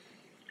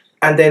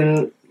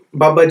then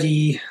Baba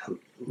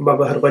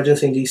Harbhajan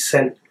Singh Ji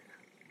sent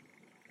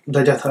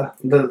the Jatha,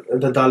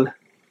 the Dal,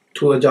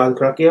 to Ajad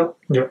Krakya.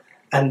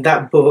 And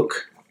that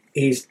book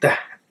is the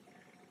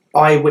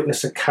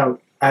eyewitness account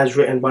as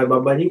written by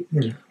Babaji,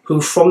 who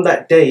from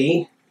that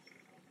day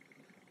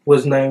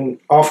was known,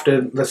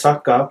 after the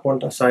Sakka,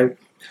 Paonta Sahib,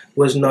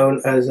 was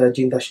known as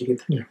Jinda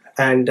Shahid.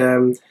 And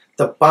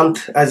the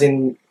Panth, as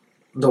in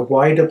the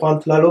wider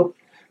Panth Lalo,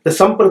 the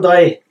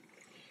Sampradaya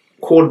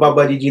called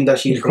Babaji Jinda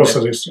Shahid. Of course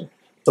it is.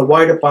 The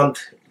wider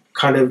Panth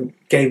kind of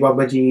gave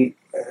Babaji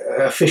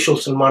official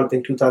Salman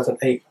in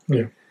 2008.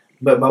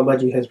 But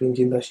Babaji has been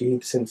Jinda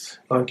Shahid since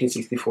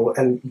 1964.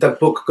 And the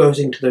book goes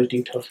into those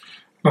details.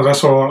 No,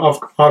 that's all.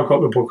 I've got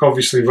the book,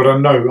 obviously, but I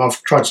know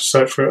I've tried to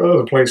search for it at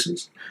other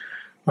places.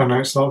 I know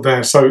it's not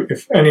there. So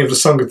if any of the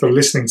Sangat are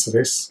listening to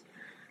this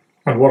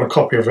and want a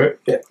copy of it,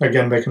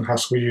 again, they can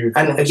hassle you.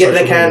 And again,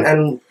 they can,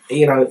 and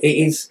you know, it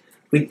is.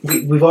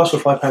 We've asked for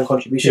 £5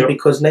 contribution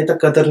because Neta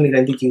Qadar nahi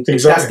rendi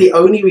cheez. That's the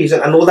only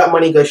reason, and all that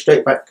money goes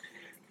straight back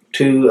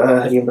to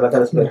Hariyam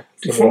Brothers. I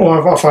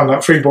find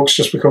that free books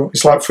just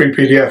it's like free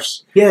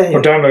PDFs.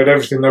 Or download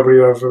everything, nobody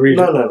will ever read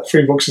it. No.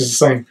 Free books is the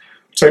same.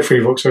 Take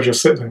free books, they'll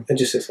just sit there. It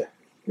just sits there.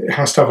 It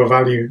has to have a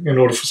value in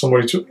order for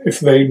somebody to, if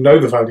they know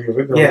the value of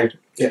it, they'll read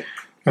it.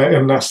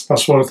 And that's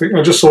one of the things.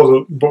 I just saw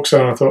the books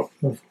there and I thought,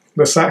 well,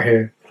 they're sat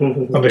here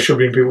and they should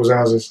be in people's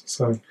houses.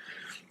 So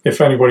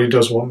if anybody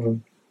does want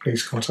them,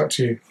 please contact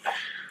you.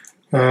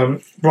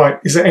 Right,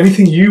 is there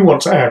anything you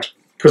want to add?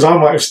 Because I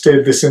might have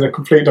steered this in a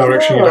complete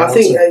direction. No, I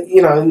think,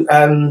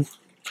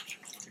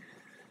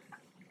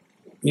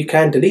 you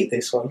can delete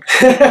this one.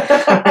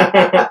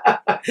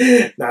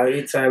 No,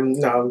 it's,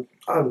 no,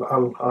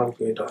 I'm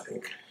good, I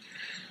think.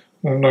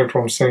 Well, no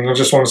problem, Singh. I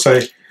just want to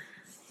say,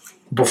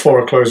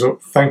 before I close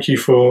up, thank you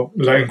for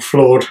letting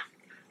Flawed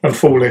and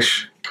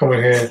Foolish come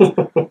in here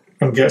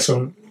and get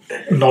some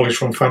knowledge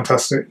from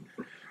Fantastic.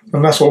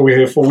 And that's what we're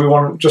here for. We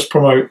want to just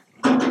promote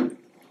the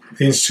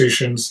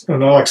institutions.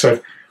 And like I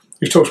said,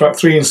 you've talked about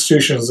 3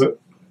 institutions that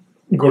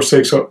Gur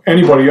Sikh, so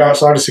anybody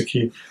outside of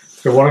Sikhi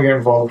that want to get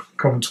involved,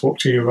 come and talk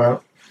to you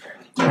about.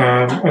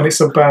 And it's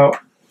about,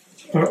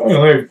 I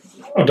know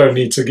I don't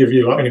need to give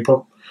you like any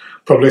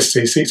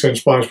publicity. Sikh to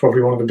Inspire is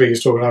probably one of the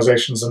biggest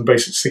organisations and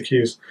basic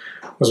Sikhis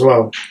as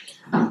well.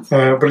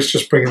 But it's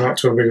just bringing that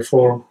to a bigger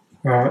forum.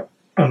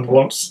 And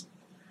once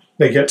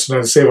they get to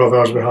know the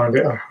Sevadars behind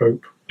it, I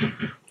hope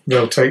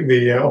they'll take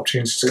the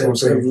opportunity to come and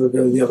see. They'll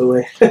go the other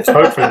way.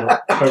 Hopefully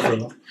not. Hopefully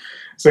not.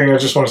 So I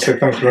just want to say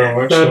thank you very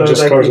much. And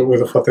just close it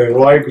with a Fateh.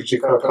 Waheguru Ji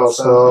Ka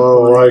Khalsa,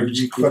 Waheguru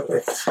Ji Ki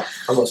Fateh.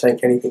 I'm not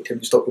saying anything till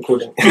you stop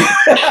recording.